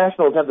Washington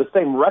Nationals have the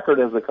same record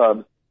as the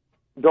Cubs,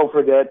 don't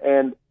forget,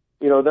 and,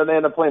 you know, then they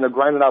end up playing a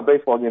grinded-out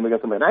baseball game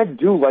against them. And I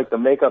do like the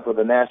makeup of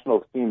the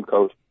Nationals team,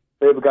 Coach.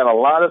 They've got a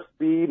lot of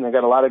speed, and they've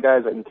got a lot of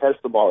guys that can catch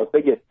the ball. If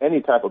they get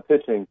any type of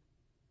pitching,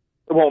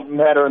 it won't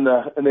matter in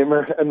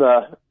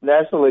the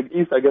National League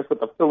East, I guess,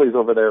 with the Phillies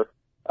over there.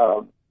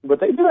 But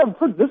they do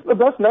have this is the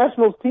best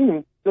Nationals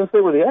team since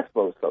they were the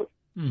Expos, Coach.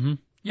 Mm-hmm.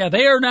 Yeah,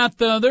 they are not.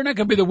 They're not going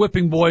to be the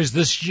whipping boys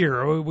this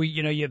year.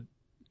 You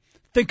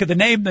think of the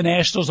name the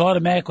Nationals,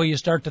 automatically you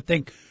start to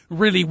think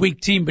really weak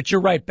team. But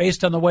you're right,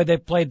 based on the way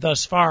they've played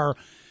thus far,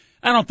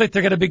 I don't think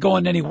they're going to be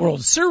going to any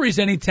World Series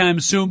anytime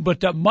soon.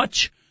 But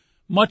much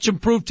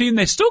improved team.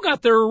 They still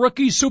got their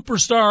rookie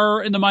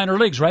superstar in the minor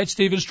leagues, right,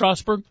 Steven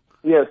Strasburg?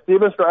 Yeah,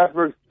 Steven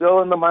Strasburg's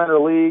still in the minor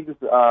leagues.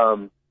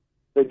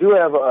 They do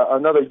have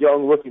another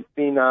young rookie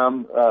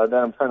phenom that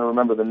I'm trying to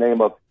remember the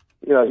name of.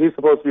 You know, he's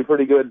supposed to be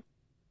pretty good.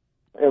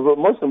 And but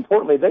most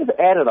importantly, they've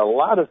added a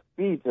lot of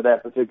speed to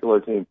that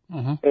particular team.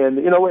 Mm-hmm. And,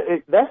 you know,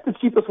 that's the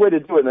cheapest way to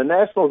do it. And the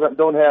Nationals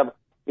don't have,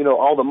 you know,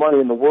 all the money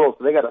in the world,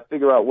 so they got to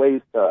figure out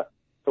ways to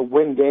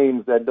win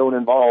games that don't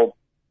involve,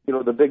 you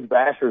know, the big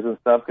bashers and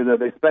stuff, because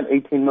they spent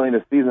 $18 million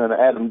a season on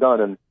Adam Dunn,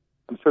 and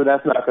I'm sure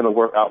that's not going to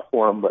work out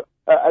for them. But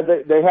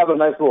they have a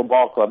nice little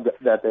ball club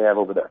that they have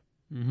over there.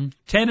 Mm-hmm.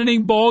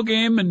 10-inning ball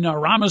game, and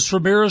Ramos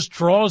Ramirez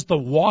draws the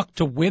walk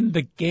to win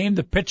the game.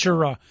 The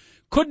pitcher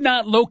could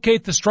not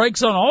locate the strike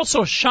zone.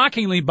 Also,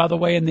 shockingly, by the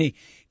way, in the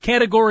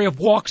category of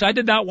walks, I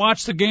did not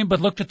watch the game,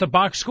 but looked at the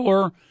box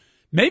score.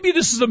 Maybe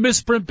this is a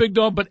misprint, Big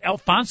Dog, but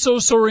Alfonso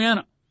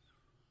Soriano,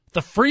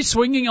 the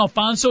free-swinging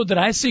Alfonso, did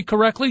I see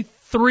correctly?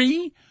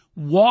 3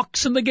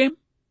 walks in the game?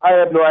 I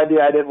have no idea.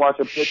 I didn't watch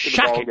a pitch of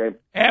the ball game.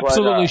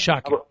 Absolutely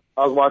shocking.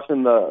 I was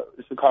watching the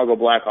Chicago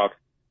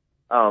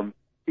Blackhawks.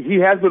 He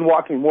has been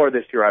walking more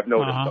this year, I've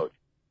noticed, Coach.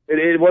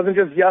 It wasn't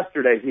just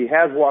yesterday. He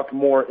has walked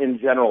more in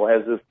general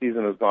as this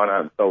season has gone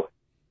on. So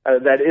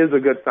that is a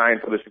good sign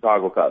for the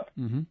Chicago Cubs.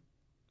 Mm-hmm.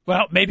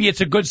 Well, maybe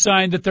it's a good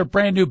sign that their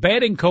brand new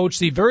batting coach,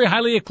 the very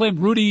highly acclaimed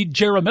Rudy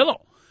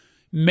Jaramillo,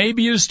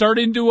 maybe is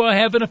starting to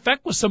have an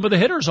effect with some of the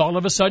hitters. All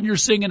of a sudden you're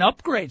seeing an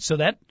upgrade. So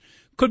that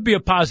could be a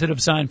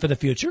positive sign for the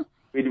future.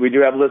 We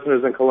do have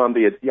listeners in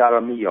Colombia. It's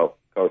Jaramillo,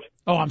 Coach.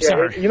 Oh, I'm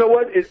sorry. You know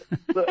what? It's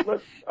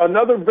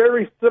another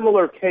very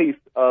similar case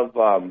of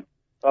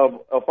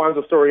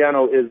Alfonso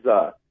Soriano is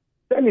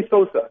Sammy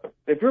Sosa.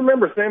 If you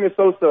remember Sammy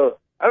Sosa,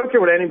 I don't care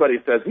what anybody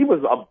says, he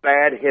was a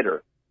bad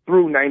hitter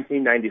through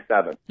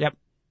 1997. Yep.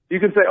 You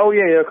can say, oh,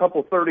 yeah, a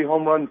couple 30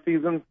 home run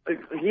seasons.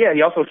 Yeah,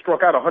 he also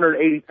struck out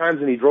 180 times,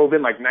 and he drove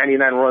in like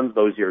 99 runs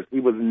those years. He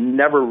was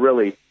never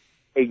really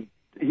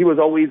he was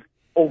always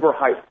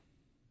overhyped.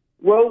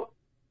 Well,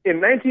 in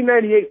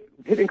 1998,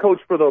 hitting coach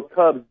for the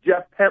Cubs,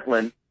 Jeff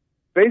Pentland,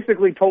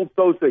 basically told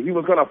Sosa he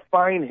was going to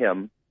fine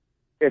him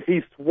if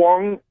he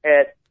swung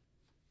at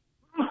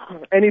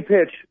any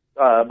pitch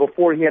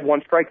before he had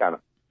 1 strike on him.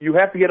 You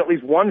have to get at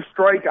least 1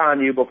 strike on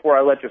you before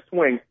I let you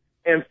swing.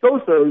 And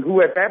Sosa,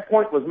 who at that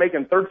point was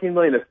making $13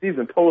 million a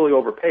season, totally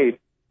overpaid,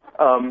 he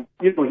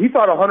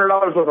thought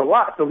 $100 was a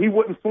lot, so he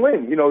wouldn't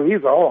swing. You know, he's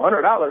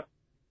 $100.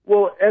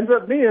 Well, ends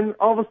up being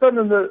all of a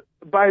sudden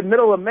by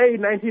middle of May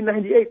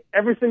 1998,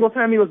 every single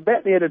time he was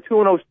batting, he had a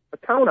 2-0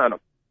 count on him,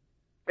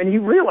 and he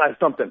realized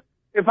something: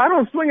 if I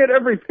don't swing at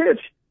every pitch,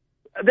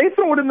 they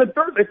throw it in the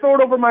dirt, they throw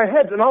it over my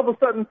head, and all of a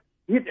sudden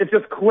it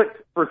just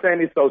clicked for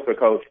Sammy Sosa,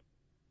 Coach,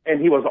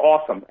 and he was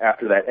awesome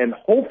after that. And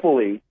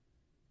hopefully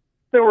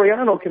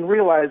Soriano can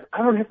realize I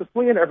don't have to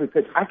swing at every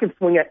pitch; I can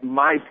swing at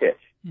my pitch.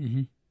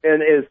 Mm-hmm.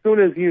 And as soon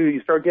as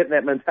you start getting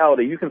that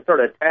mentality, you can start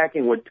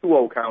attacking with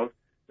 2-0 counts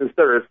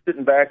instead of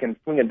sitting back and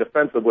swinging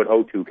defensive with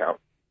 0-2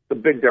 counts. It's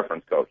a big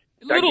difference, Coach.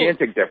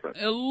 Gigantic difference.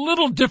 A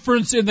little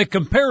difference in the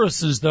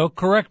comparisons, though.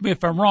 Correct me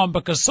if I'm wrong,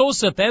 because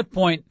Sosa at that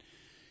point,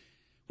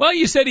 well,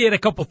 you said he had a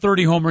couple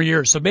 30-homer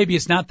years, so maybe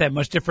it's not that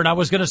much different. I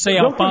was going to say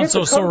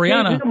Alfonso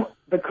Soriano.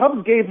 The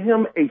Cubs gave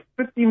him a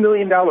 $50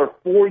 million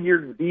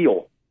 4-year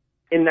deal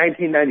in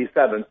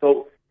 1997,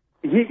 so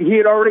he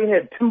had already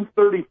had 2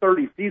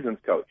 30-30 seasons,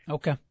 Coach.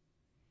 Okay.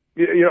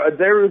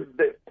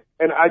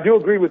 And I do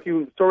agree with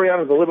you,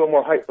 Soriano's a little bit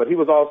more hype, but he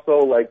was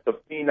also like the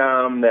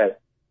phenom that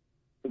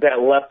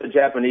left the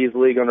Japanese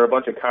league under a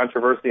bunch of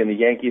controversy, and the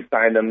Yankees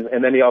signed him,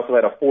 and then he also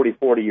had a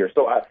 40-40 year.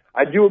 So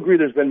I do agree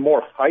there's been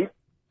more hype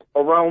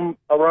around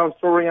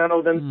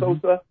Soriano than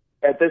Sosa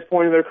at this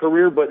point in their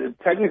career, but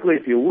technically,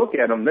 if you look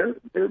at them,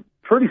 they're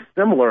pretty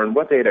similar in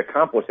what they had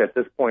accomplished at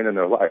this point in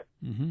their life.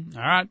 Mm-hmm.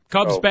 All right,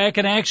 Cubs back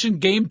in action.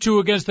 Game 2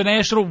 against the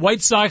National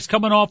White Sox,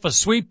 coming off a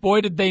sweep.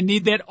 Boy, did they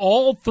need that.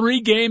 All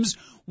 3 games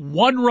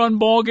one-run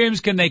ball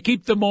games? Can they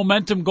keep the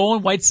momentum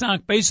going? White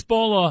Sox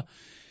baseball,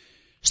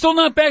 still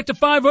not back to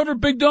 500,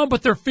 Big Dog,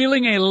 but they're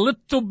feeling a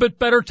little bit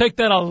better. Take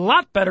that a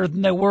lot better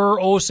than they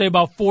were, say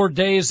about 4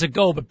 days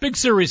ago. But big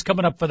series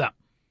coming up for them.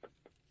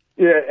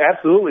 Yeah,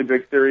 absolutely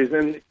big series.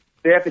 And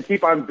they have to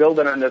keep on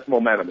building on this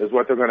momentum is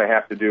what they're going to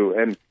have to do.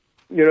 And,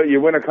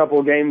 you win a couple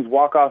of games,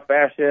 walk-off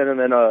fashion, and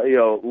then,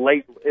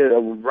 late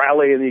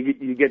rally, and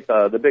you get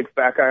the big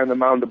fat guy on the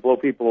mound to blow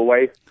people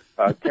away.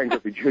 Ken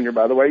Griffey Jr.,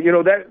 by the way.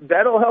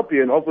 That'll help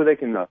you, and hopefully they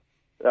can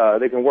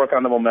work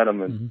on the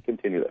momentum and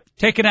continue that.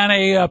 Taking on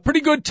a pretty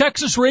good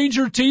Texas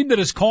Ranger team that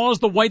has caused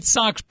the White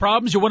Sox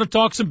problems. You want to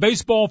talk some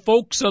baseball,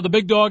 folks? The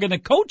Big Dog and the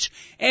coach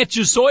at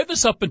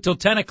Jusoivas up until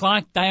 10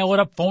 o'clock. Dial it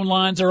up. Phone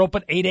lines are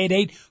open,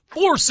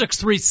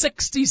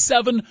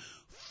 888-463-6748.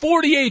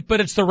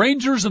 But it's the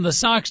Rangers and the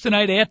Sox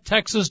tonight at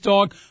Texas,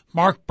 Dog.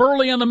 Mark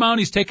Burley on the mound.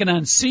 He's taking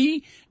on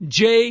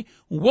C.J.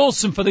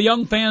 Wilson. For the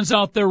young fans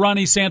out there,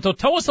 Ronnie Santo,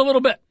 tell us a little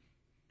bit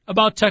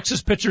about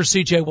Texas pitcher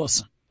C.J.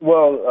 Wilson.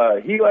 Well,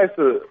 he likes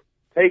to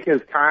take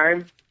his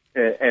time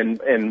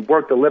and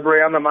work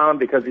deliberately on the mound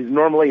because he's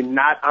normally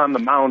not on the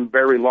mound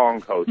very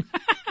long, Coach.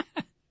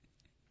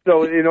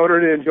 So in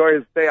order to enjoy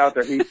his stay out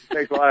there, he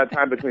takes a lot of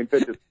time between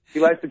pitches. He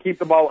likes to keep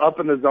the ball up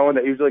in the zone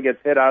that usually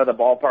gets hit out of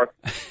the ballpark.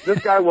 This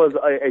guy was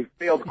a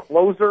failed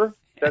closer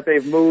that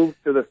they've moved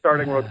to the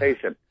starting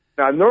rotation.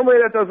 Now, normally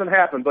that doesn't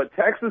happen, but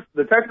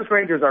the Texas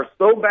Rangers are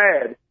so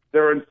bad,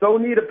 they're in so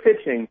need of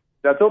pitching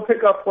that they'll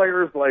pick up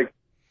players like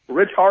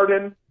Rich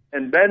Harden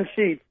and Ben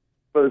Sheets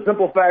for the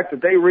simple fact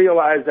that they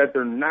realize that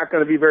they're not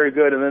going to be very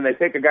good, and then they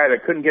take a guy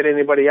that couldn't get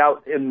anybody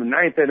out in the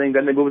 9th inning,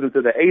 then they move him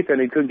to the 8th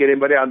inning, couldn't get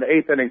anybody out in the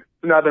 8th inning,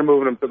 so now they're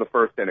moving him to the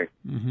 1st inning.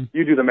 Mm-hmm.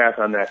 You do the math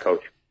on that,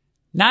 Coach.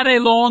 Not a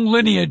long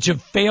lineage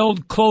of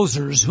failed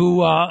closers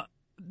who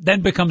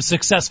then become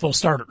successful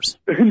starters.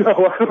 No,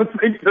 I don't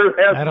think there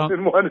has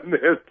been one in the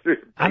history.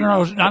 I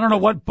don't know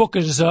what book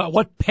is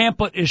what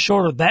pamphlet is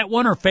shorter, that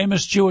one or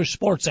Famous Jewish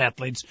Sports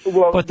Athletes,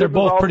 but they're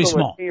both pretty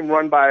small. A team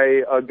run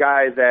by a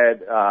guy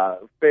that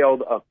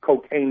failed a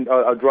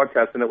drug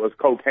test, and it was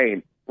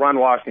cocaine. Ron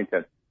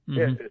Washington.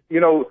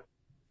 Mm-hmm.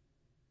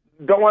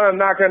 Don't want to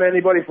knock on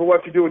anybody for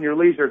what you do in your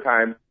leisure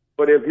time,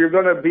 but if you're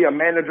going to be a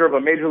manager of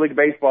a Major League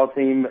Baseball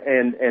team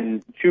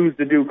and choose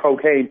to do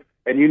cocaine,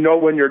 and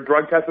when your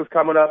drug test is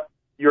coming up,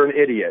 you're an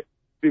idiot.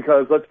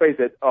 Because let's face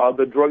it,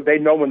 they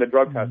know when the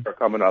drug tests are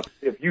coming up.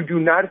 If you do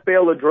not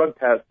fail a drug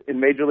test in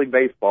Major League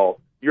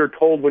Baseball, you're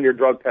told when your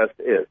drug test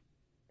is.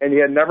 And he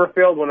had never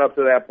failed one up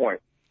to that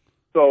point.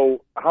 So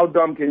how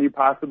dumb can you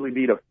possibly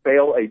be to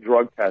fail a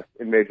drug test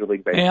in Major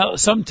League Baseball? Well,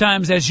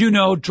 sometimes, as you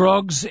know,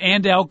 drugs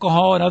and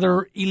alcohol and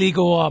other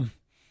illegal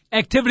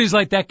activities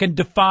like that can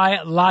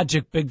defy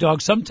logic, Big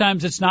Dog.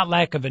 Sometimes it's not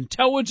lack of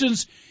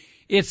intelligence,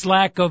 it's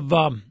lack of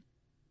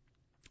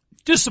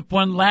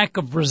discipline, lack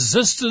of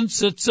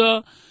resistance. It's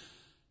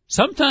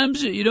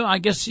sometimes, I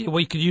guess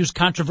we could use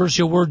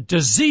controversial word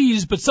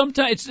disease, but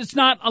sometimes it's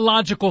not a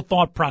logical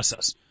thought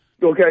process.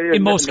 Okay,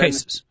 in most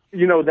cases.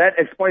 That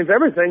explains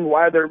everything,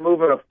 why they're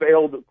moving a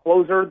failed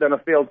closer, then a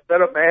failed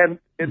setup man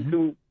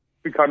into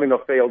becoming a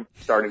failed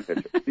starting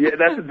pitcher. Yeah,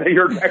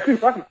 you're exactly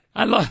right.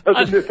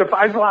 It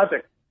defies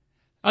logic.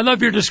 I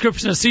love your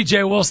description of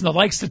C.J. Wilson that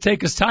likes to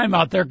take his time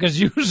out there because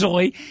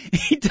usually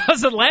he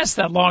doesn't last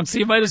that long, so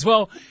you might as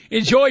well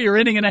enjoy your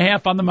inning and a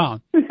half on the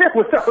mound. Yeah,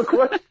 without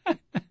question.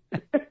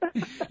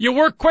 You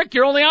work quick,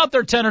 you're only out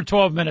there 10 or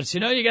 12 minutes.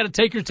 You got to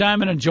take your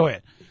time and enjoy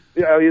it.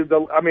 Yeah,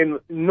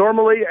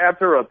 normally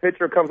after a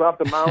pitcher comes off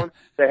the mound,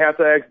 they have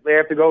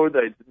to go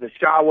to the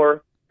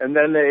shower, and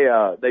then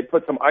they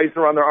put some ice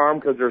around their arm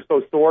because they're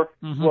so sore.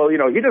 Mm-hmm. Well, he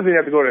doesn't even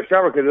have to go to the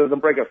shower because it doesn't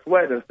break a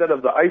sweat. Instead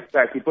of the ice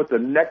pack, he puts a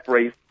neck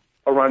brace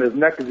around his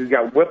neck because he's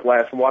got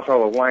whiplash from watching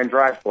all the line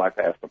drives fly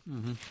past him.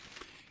 Mm-hmm.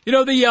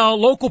 The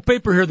local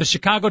paper here, the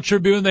Chicago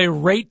Tribune, they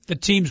rate the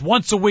teams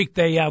once a week.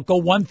 They go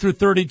 1 through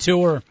 32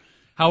 or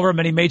however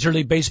many Major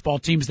League Baseball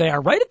teams they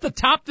are. Right at the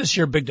top this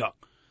year, Big Dog.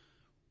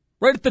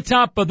 Right at the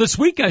top of this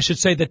week, I should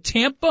say, the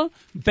Tampa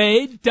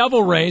Bay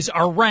Devil Rays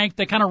are ranked.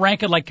 They kind of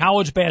rank it like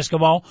college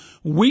basketball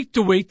week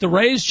to week. The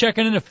Rays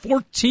checking in at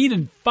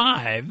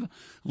 14-5,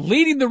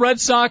 leading the Red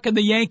Sox and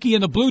the Yankee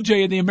and the Blue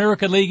Jay in the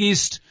American League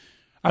East.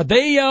 Are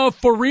they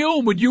for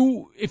real?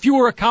 If you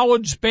were a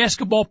college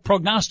basketball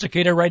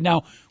prognosticator right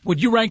now,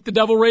 would you rank the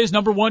Devil Rays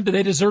number one? Do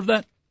they deserve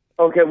that?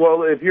 Okay,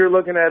 well, if you're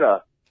looking at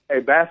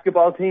a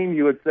basketball team,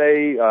 you would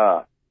say,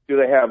 do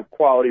they have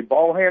quality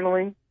ball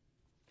handling?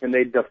 Can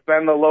they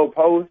defend the low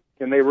post?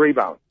 Can they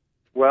rebound?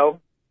 Well,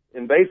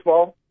 in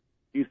baseball,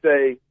 you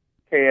say,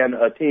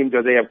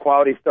 do they have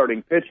quality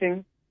starting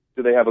pitching?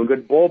 Do they have a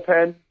good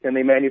bullpen? Can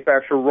they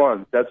manufacture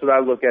runs? That's what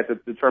I look at to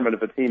determine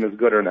if a team is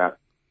good or not.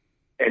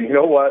 And you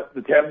know what?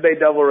 The Tampa Bay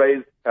Devil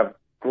Rays have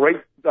great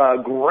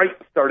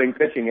starting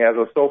pitching as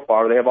of so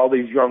far. They have all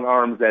these young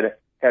arms that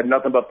had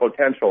nothing but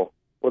potential.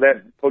 Well,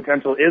 that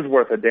potential is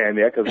worth a damn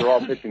yet because they're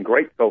all pitching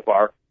great so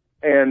far.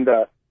 And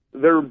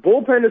their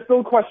bullpen is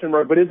still a question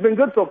mark, but it's been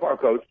good so far,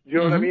 Coach. Do you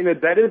know what I mean?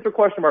 That is a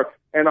question mark.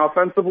 And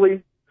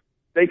offensively,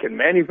 they can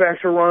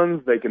manufacture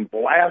runs. They can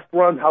blast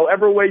runs.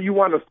 However way you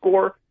want to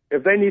score,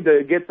 if they need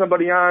to get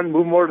somebody on,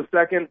 move more to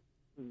second,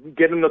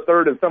 get them to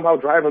third, and somehow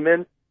drive them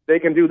in, they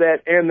can do that,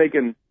 and they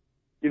can,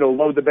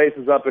 load the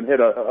bases up and hit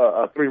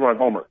a 3-run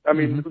homer. I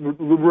mean,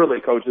 really,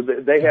 Coach,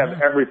 they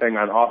have everything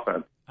on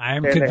offense. I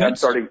am and convinced. They have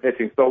starting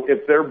pitching. So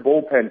if their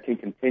bullpen can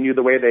continue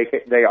the way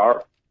they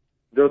are,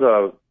 they're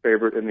the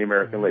favorite in the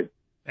American League.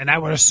 And I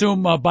would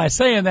assume by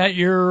saying that,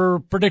 you're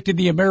predicting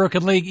the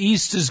American League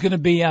East is going to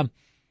be,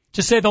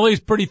 to say the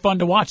least, pretty fun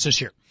to watch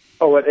this year.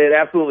 Oh, it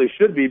absolutely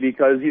should be,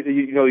 because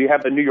you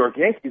have the New York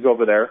Yankees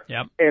over there.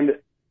 Yep. And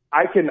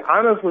I can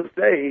honestly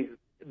say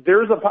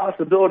there's a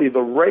possibility the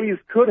Rays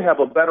could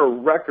have a better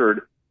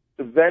record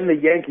than the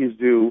Yankees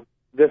do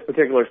this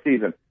particular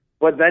season.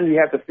 But then you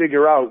have to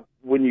figure out,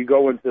 when you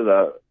go into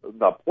the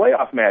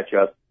playoff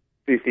matchup,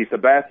 do you see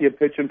Sabathia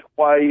pitching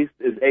twice?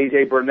 Is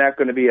A.J. Burnett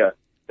going to be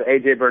the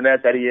A.J.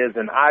 Burnett that he is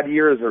in odd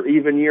years or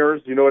even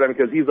years? You know what I mean?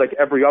 Because he's like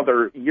every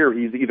other year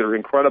he's either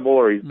incredible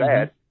or he's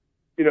bad.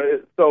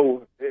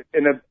 So,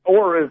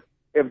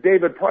 if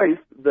David Price,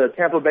 the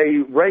Tampa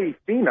Bay Rays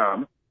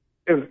phenom,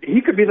 if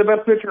he could be the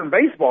best pitcher in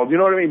baseball, you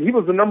know what I mean? He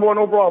was the number 1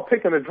 overall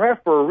pick in the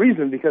draft for a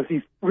reason, because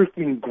he's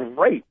freaking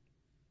great.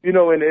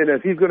 And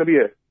if he's going to be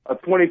a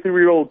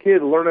 23-year-old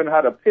kid learning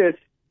how to pitch,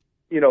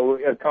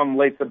 come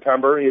late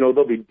September,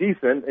 they'll be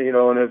decent,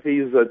 and if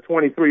he's a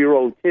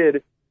 23-year-old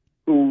kid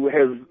who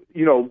has,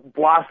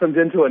 blossomed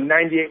into a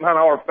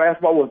 98-mile-an-hour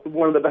fastball with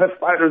one of the best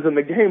fighters in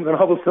the game, then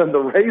all of a sudden the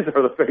Rays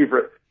are the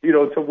favorite,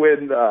 to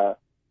win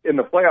in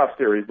the playoff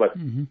series. But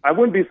I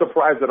wouldn't be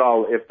surprised at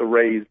all if the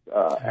Rays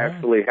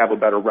actually have a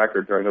better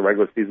record during the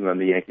regular season than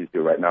the Yankees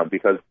do right now,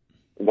 because,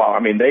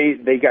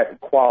 they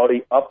got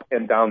quality up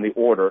and down the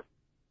order.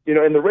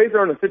 And the Rays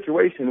are in a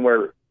situation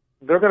where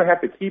they're going to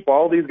have to keep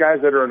all these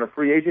guys that are in a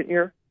free agent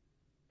year,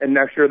 and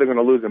next year they're going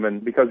to lose them.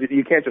 And because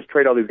you can't just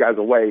trade all these guys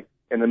away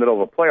in the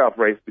middle of a playoff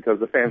race, because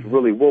the fans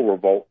really will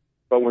revolt.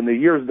 But when the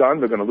year's done,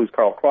 they're going to lose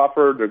Carl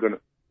Crawford. They're going to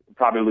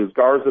probably lose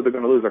Garza. They're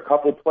going to lose a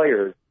couple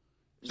players.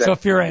 So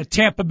if you're a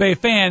Tampa Bay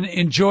fan,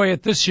 enjoy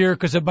it this year,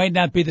 because it might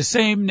not be the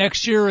same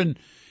next year. And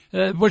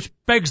which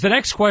begs the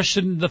next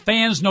question. The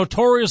fans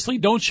notoriously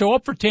don't show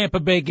up for Tampa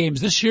Bay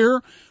games this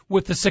year.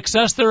 With the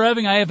success they're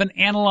having, I haven't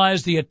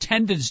analyzed the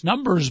attendance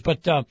numbers,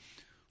 but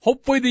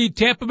hopefully the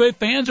Tampa Bay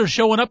fans are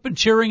showing up and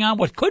cheering on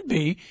what could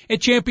be a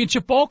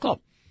championship ball club.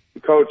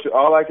 Coach,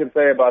 all I can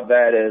say about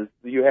that is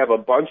you have a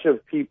bunch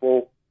of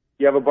people,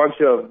 you have a bunch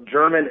of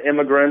German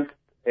immigrants,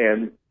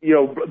 and,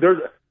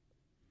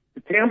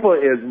 Tampa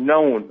is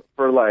known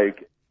for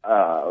like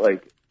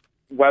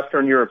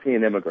Western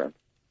European immigrants.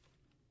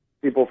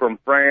 People from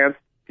France,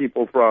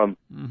 people from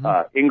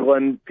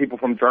England, people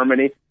from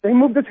Germany. They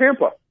moved to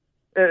Tampa.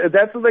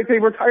 That's like they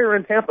retire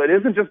in Tampa. It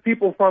isn't just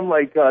people from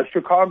like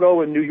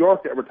Chicago and New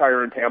York that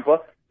retire in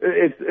Tampa.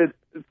 It's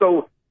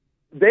so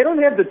they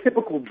don't have the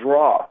typical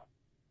draw.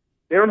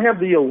 They don't have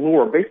the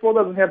allure. Baseball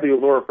doesn't have the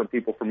allure from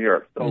people from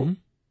Europe. So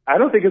I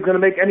don't think it's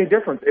going to make any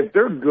difference. If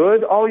they're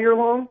good all year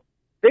long,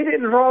 they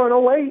didn't draw in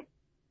 08.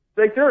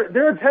 Like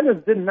their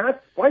attendance did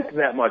not spike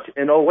that much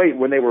in 08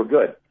 when they were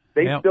good.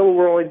 They still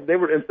were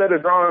instead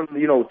of drawing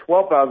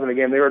 12,000 a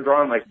game, they were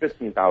drawing like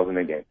 15,000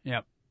 a game.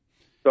 Yep.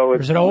 So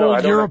there's an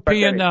old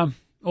European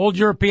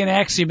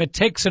axiom. It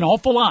takes an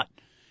awful lot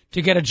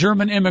to get a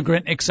German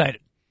immigrant excited.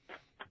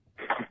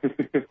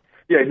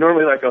 Yeah,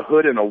 normally like a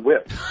hood and a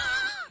whip.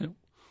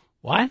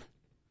 What?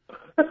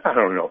 I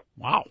don't know.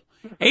 Wow.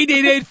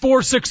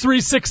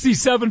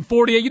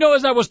 888-463-6748.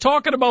 As I was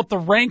talking about the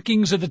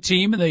rankings of the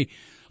team, and the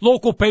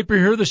local paper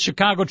here, the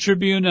Chicago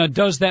Tribune,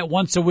 does that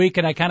once a week,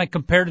 and I kind of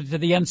compared it to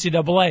the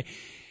NCAA.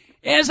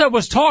 As I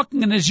was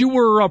talking, and as you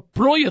were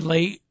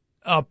brilliantly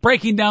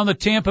breaking down the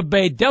Tampa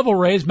Bay Devil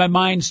Rays, my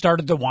mind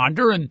started to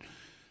wander, and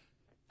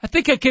I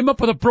think I came up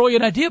with a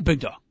brilliant idea,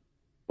 Big Dog.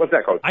 What's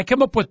that, Coach? I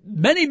came up with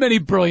many, many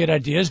brilliant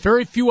ideas.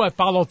 Very few I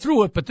follow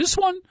through it, but this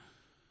one,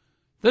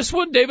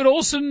 David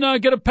Olson,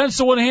 get a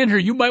pencil in hand here.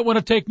 You might want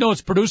to take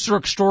notes, producer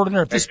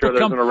extraordinaire. There's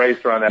an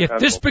eraser on that pencil.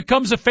 This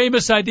becomes a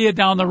famous idea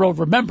down the road,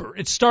 remember,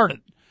 it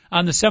started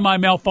on the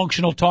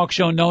semi-malfunctional talk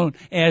show known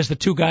as the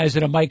Two Guys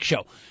at a Mic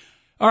show.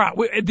 All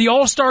right, the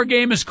All-Star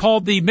game is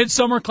called the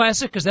Midsummer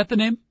Classic. Is that the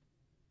name?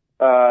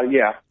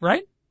 Yeah.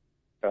 Right?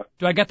 Yeah.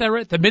 Do I get that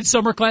right? The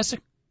Midsummer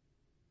Classic?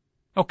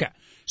 Okay.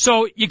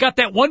 So you got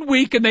that 1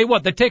 week, and they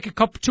take a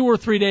couple, 2 or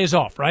 3 days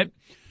off, right?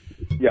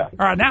 Yeah.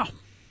 All right, now.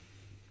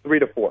 3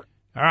 to 4.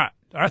 All right,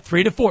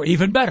 3 to 4,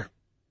 even better.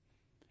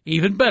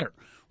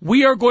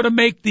 We are going to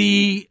make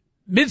the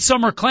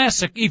Midsummer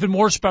Classic even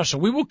more special.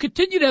 We will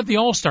continue to have the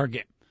All-Star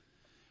game,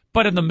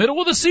 but in the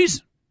middle of the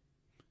season,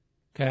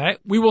 okay,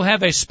 we will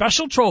have a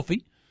special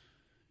trophy.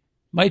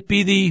 Might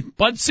be the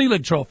Bud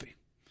Selig Trophy.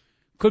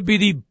 Could be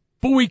the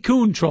Bowie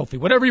Kuhn Trophy,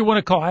 whatever you want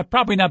to call it.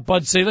 Probably not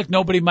Bud Selig.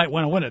 Nobody might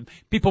want to win it.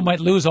 People might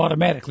lose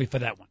automatically for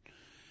that one.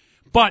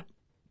 But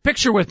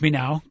picture with me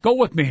now. Go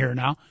with me here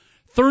now.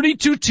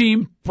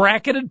 32-team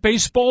bracketed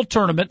baseball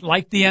tournament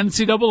like the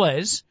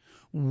NCAA's.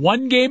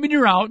 1 game and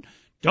you're out.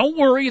 Don't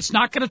worry, it's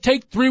not going to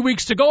take 3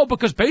 weeks to go,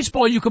 because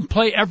baseball you can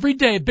play every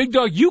day. Big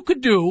Dog, you could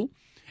do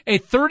a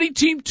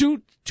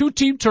 32-team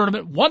two-team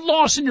tournament, one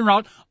loss and you're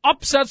out,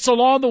 upsets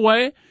along the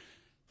way.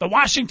 The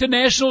Washington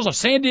Nationals, a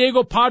San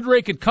Diego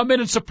Padre could come in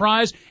and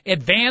surprise,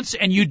 advance,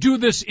 and you do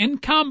this in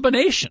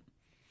combination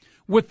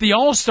with the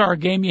All-Star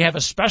game. You have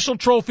a special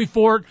trophy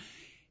for it.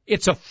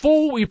 It's a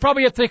full, you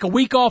probably have to take a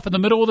week off in the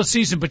middle of the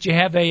season, but you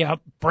have a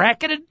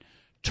bracketed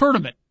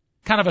tournament,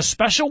 kind of a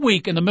special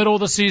week in the middle of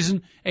the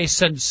season, a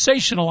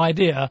sensational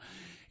idea.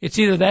 It's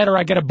either that or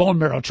I get a bone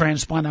marrow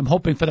transplant. I'm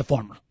hoping for the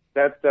former.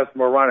 That's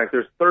moronic.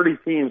 There's 30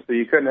 teams, so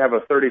you couldn't have a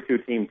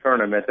 32-team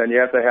tournament, and you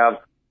have to have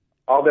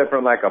all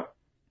different, like a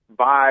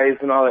buys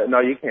and all that.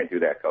 No, you can't do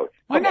that, Coach.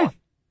 Why not?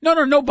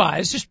 No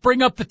buys. Just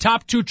bring up the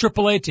top 2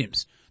 AAA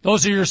teams.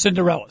 Those are your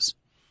Cinderellas.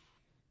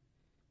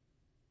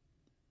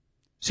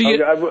 So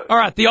all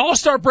right, the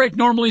All-Star break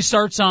normally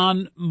starts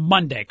on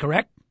Monday,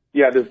 correct?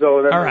 Yeah, there's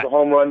the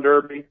home run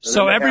derby.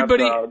 So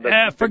everybody,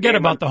 forget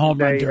about the home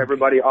run derby.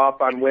 Everybody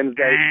off on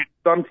Wednesday.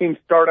 Some teams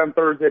start on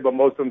Thursday, but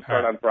most of them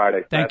start on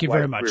Friday. Thank you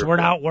very much. We're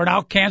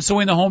now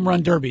canceling the home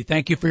run derby.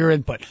 Thank you for your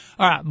input.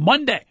 All right,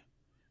 Monday,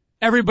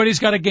 everybody's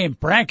got a game,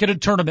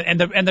 bracketed tournament,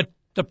 and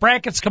the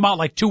brackets come out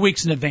like 2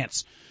 weeks in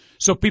advance,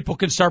 so people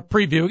can start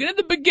previewing. And in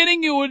the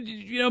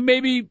beginning,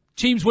 maybe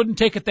teams wouldn't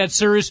take it that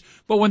serious,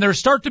 but when there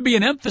start to be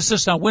an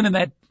emphasis on winning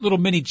that little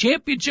mini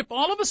championship,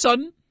 all of a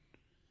sudden,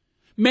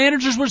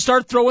 managers would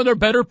start throwing their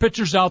better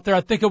pitchers out there.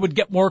 I think it would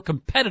get more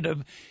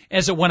competitive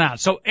as it went on.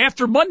 So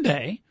after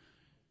Monday,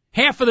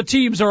 half of the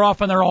teams are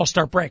off on their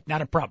All-Star break.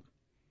 Not a problem.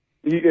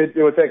 It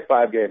would take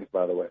 5 games,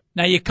 by the way.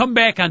 Now you come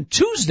back on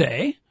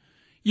Tuesday,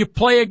 you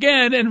play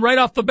again, and right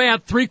off the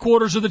bat,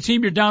 3/4 of the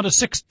team, you're down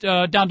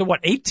to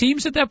 8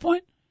 teams at that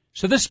point?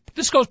 So this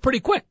goes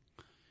pretty quick.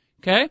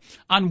 Okay?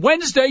 On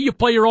Wednesday, you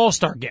play your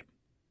All-Star game.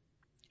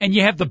 And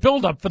you have the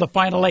build-up for the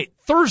final 8.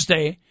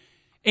 Thursday,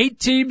 8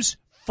 teams.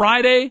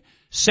 Friday,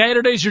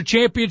 Saturday's your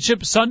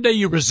championship. Sunday,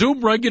 you resume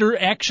regular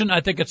action.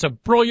 I think it's a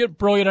brilliant,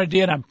 brilliant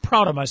idea, and I'm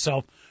proud of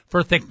myself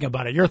for thinking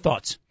about it. Your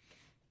thoughts?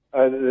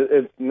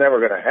 It's never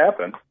going to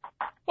happen.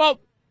 Well,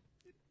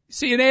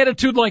 see, an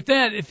attitude like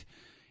that, if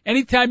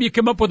anytime you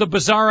come up with a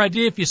bizarre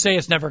idea, if you say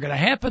it's never going to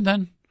happen,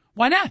 then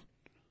why not?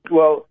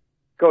 Well,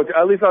 Coach,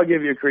 at least I'll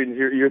give you credence.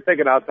 You're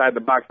thinking outside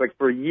the box. Like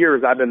for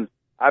years, I've been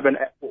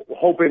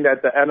hoping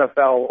that the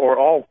NFL or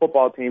all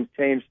football teams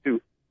change to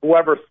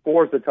whoever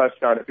scores the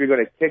touchdown. If you're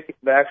going to kick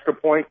the extra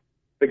point,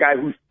 the guy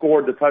who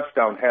scored the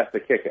touchdown has to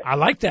kick it. I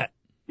like that.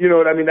 You know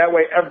what I mean? That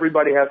way,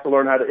 everybody has to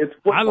learn how to. It's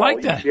football. I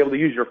like that. You have to be able to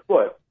use your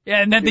foot.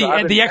 Yeah, and then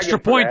the extra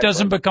point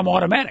doesn't become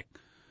automatic.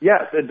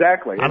 Yes,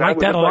 exactly. I like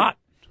that a lot.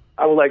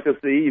 I would like to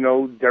see,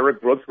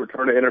 Derek Brooks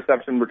return an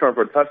interception, return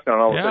for a touchdown.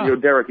 All of a sudden,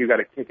 Derek, you got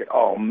to kick it.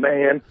 Oh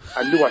man,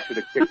 I knew I should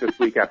have kicked this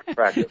week after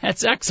practice.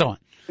 That's excellent.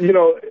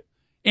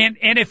 And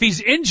if he's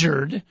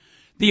injured,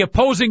 the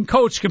opposing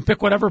coach can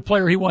pick whatever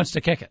player he wants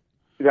to kick it.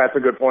 That's a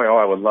good point. Oh,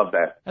 I would love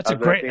that. That's a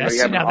great. I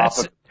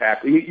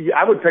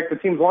would pick the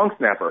team's long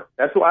snapper.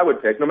 That's who I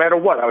would pick. No matter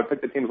what, I would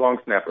pick the team's long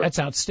snapper. That's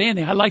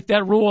outstanding. I like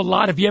that rule a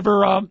lot. Have you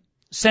ever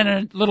sent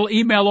a little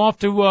email off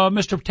to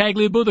Mr.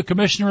 Tagliabue, the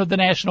commissioner of the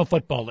National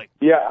Football League?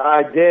 Yeah,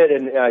 I did,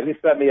 and he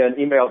sent me an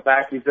email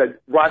back. He said,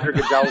 Roger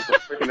Goodell's the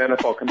freaking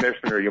NFL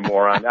commissioner, you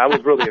moron. I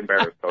was really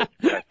embarrassed, Coach,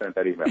 when I sent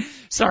that email.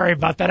 Sorry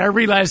about that. I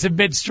realized in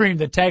midstream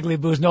that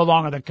Tagliabue is no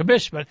longer the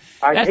commissioner.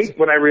 I hate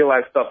when I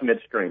realize stuff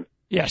midstream.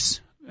 Yes.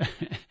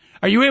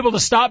 Are you able to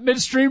stop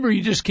midstream, or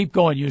you just keep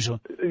going usually?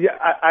 Yeah,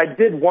 I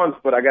did once,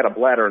 but I got a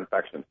bladder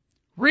infection.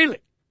 Really?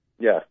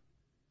 Yes.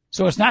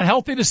 So it's not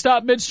healthy to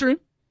stop midstream?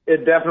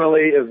 It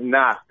definitely is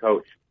not,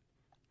 Coach.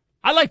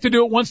 I like to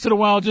do it once in a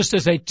while just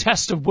as a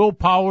test of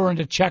willpower and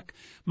to check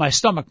my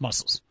stomach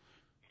muscles.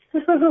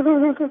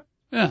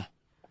 Yeah.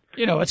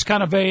 It's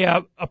kind of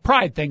a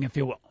pride thing, if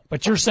you will.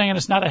 But you're saying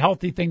it's not a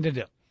healthy thing to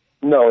do.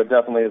 No, it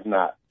definitely is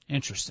not.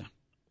 Interesting.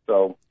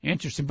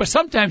 Interesting. But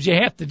sometimes you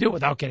have to do it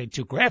without getting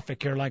too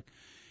graphic here. Like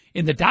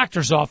in the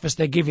doctor's office,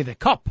 they give you the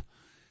cup.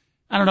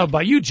 I don't know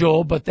about you,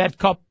 Joel, but that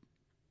cup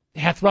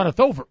hath runneth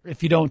over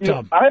if you don't.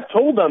 I've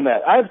told them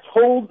that. I've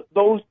told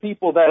those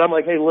people that. I'm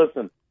like, hey,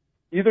 listen,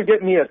 either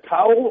get me a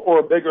towel or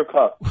a bigger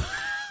cup.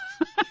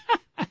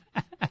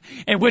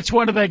 And which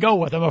one do they go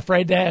with? I'm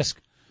afraid to ask.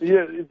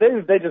 Yeah,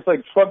 they just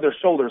like shrug their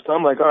shoulders. So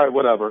I'm like, all right,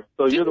 whatever.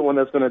 So you're the one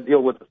that's going to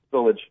deal with the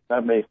spillage,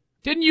 not me.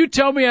 Didn't you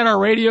tell me on our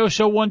radio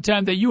show one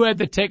time that you had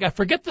to take, I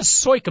forget the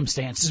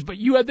circumstances, but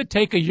you had to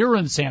take a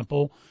urine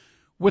sample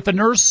with a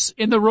nurse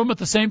in the room at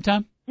the same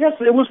time? Yes,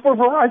 it was for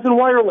Verizon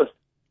Wireless.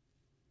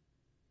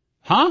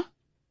 Huh?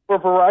 For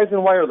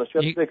Verizon Wireless,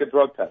 you have to take a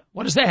drug test.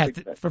 What does that have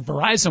to, for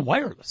Verizon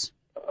Wireless?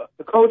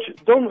 Coach,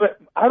 don't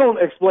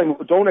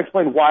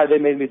explain why they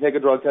made me take a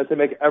drug test. They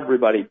make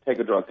everybody take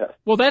a drug test.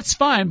 Well, that's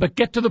fine, but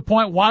get to the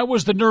point. Why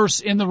was the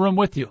nurse in the room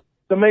with you?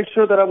 To make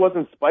sure that I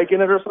wasn't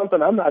spiking it or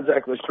something. I'm not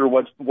exactly sure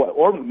what,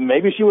 or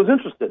maybe she was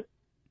interested.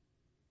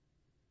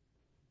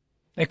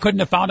 They couldn't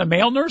have found a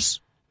male nurse?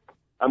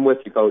 I'm with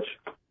you, Coach.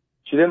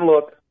 She didn't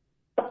look.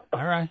 All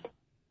right.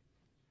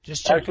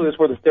 Just checking. Actually, it's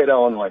for the state of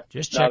Illinois.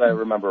 Just now checking. that I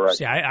remember right.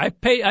 See, I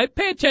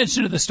pay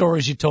attention to the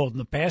stories you told in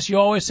the past. You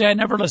always say I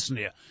never listen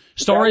to you.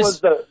 Stories.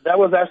 That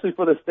was actually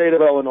for the state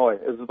of Illinois,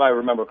 if I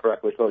remember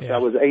correctly, Coach. Yeah. I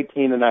was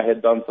 18 and I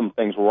had done some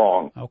things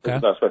wrong. Okay.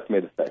 That's what I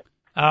made to say.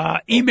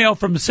 Email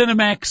from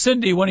Cinemax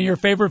Cindy, one of your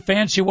favorite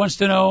fans. She wants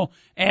to know,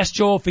 ask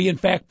Joel if he in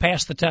fact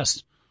passed the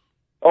test.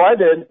 Oh, I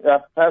did. Yeah,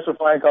 passed with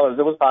flying colors.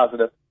 It was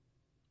positive.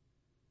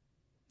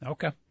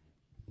 Okay.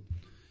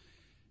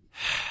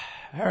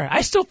 All right.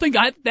 I still think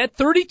that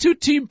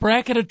 32-team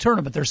bracketed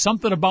tournament, there's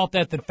something about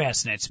that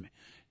fascinates me.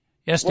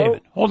 Yes,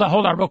 David. Hold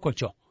on real quick,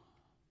 Joel.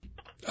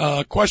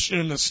 Question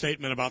and a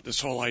statement about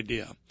this whole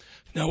idea.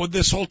 Now, would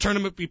this whole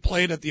tournament be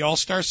played at the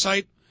All-Star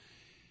site?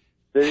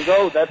 There you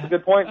go. That's a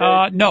good point,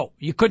 Dave. No,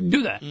 you couldn't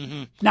do that.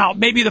 Mm-hmm. Now,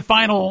 maybe the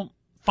final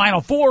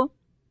four,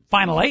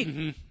 final eight.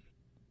 Mm-hmm.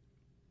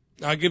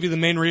 I'll give you the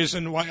main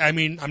reason why. I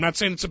mean, I'm not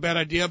saying it's a bad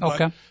idea, but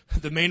okay.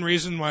 The main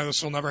reason why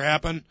this will never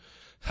happen,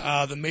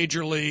 the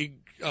Major League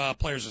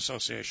Players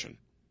Association.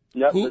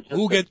 Yep,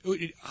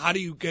 How do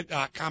you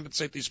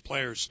compensate these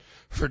players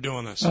for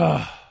doing this?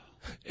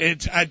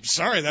 I'm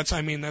sorry. That's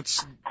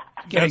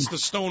the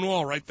stone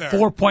wall right there.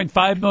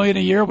 $4.5 million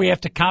a year. We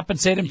have to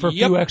compensate him for a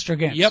few extra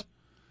games. Yep.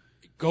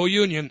 Go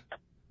Union.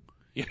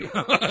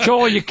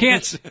 Joel, you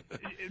can't.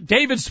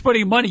 David's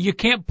putting money. You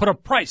can't put a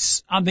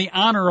price on the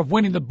honor of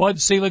winning the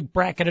Bud Selig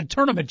bracketed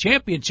tournament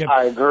championship.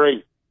 I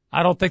agree.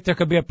 I don't think there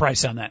could be a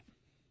price on that.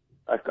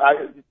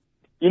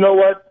 You know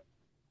what?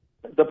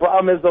 The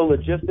problem is the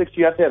logistics.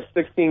 You have to have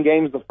 16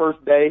 games the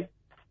first day.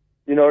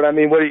 You know what I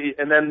mean?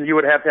 And then you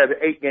would have to have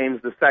 8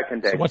 games the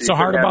second day. So what's so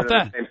hard about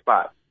that? Same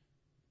spot.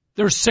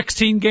 There's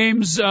 16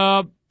 games,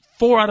 4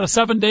 out of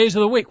 7 days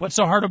of the week. What's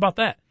so hard about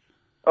that?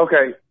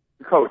 Okay,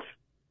 Coach.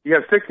 You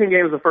have 16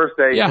 games the first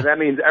day. Yeah. And that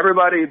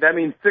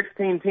means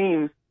 16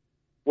 teams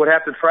would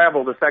have to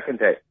travel the second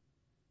day.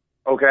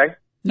 Okay?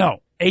 No,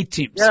 8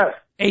 teams. Yes.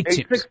 8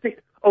 teams. 16.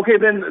 Okay,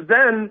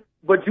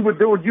 but you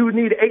would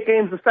need 8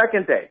 games the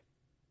second day.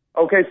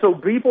 Okay, so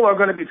people are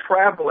going to be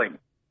traveling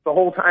the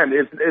whole time.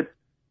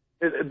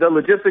 The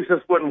logistics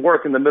just wouldn't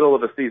work in the middle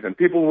of the season.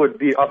 People would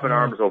be up in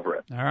arms over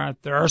it. All right.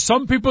 There are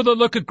some people that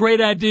look at great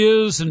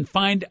ideas and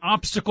find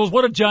obstacles.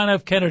 What did John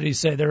F. Kennedy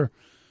say? There are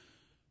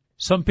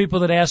some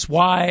people that ask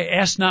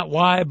not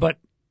why, but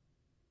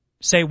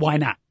say why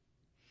not.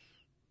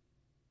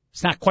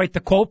 It's not quite the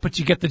quote, but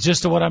you get the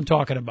gist of what I'm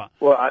talking about.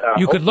 Well,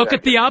 you could look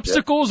at the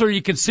obstacles or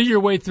you can see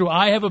your way through.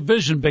 I have a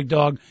vision, big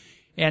dog.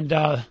 And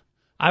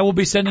I will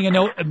be sending a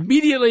note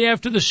immediately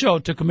after the show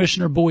to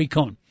Commissioner Bowie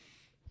Cohn.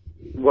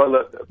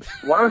 Well,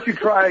 why don't you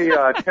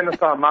try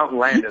Kennesaw Mountain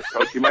Landis,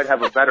 Coach? You might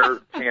have a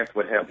better chance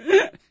with him.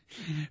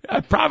 I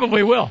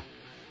probably will.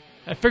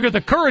 I figure the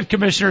current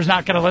commissioner's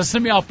not going to listen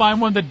to me. I'll find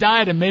one that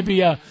died, and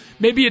maybe a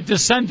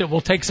descendant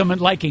will take some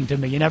liking to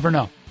me. You never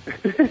know.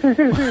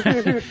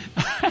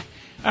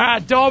 All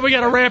right, Dog, we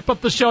got to ramp up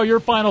the show. Your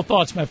final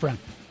thoughts, my friend.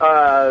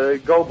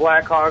 Go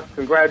Blackhawks.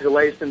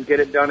 Congratulations. Get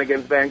it done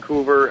against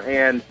Vancouver.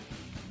 And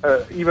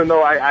even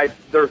though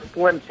there's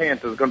slim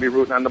chances going to be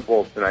rooting on the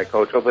Bulls tonight,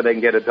 Coach. Hopefully they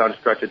can get it done,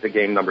 stretch it to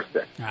game number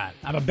 6. All right.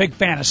 I'm a big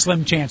fan of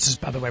slim chances,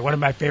 by the way. One of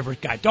my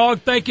favorite guys.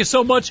 Dog, thank you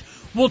so much.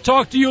 We'll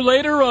talk to you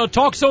later.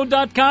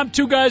 TalkZone.com.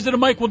 2 guys and a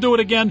mic. We'll do it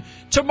again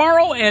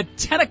tomorrow at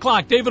 10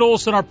 o'clock. David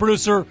Olson, our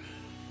producer.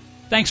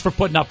 Thanks for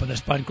putting up with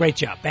us, bud. Great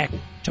job. Back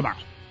tomorrow.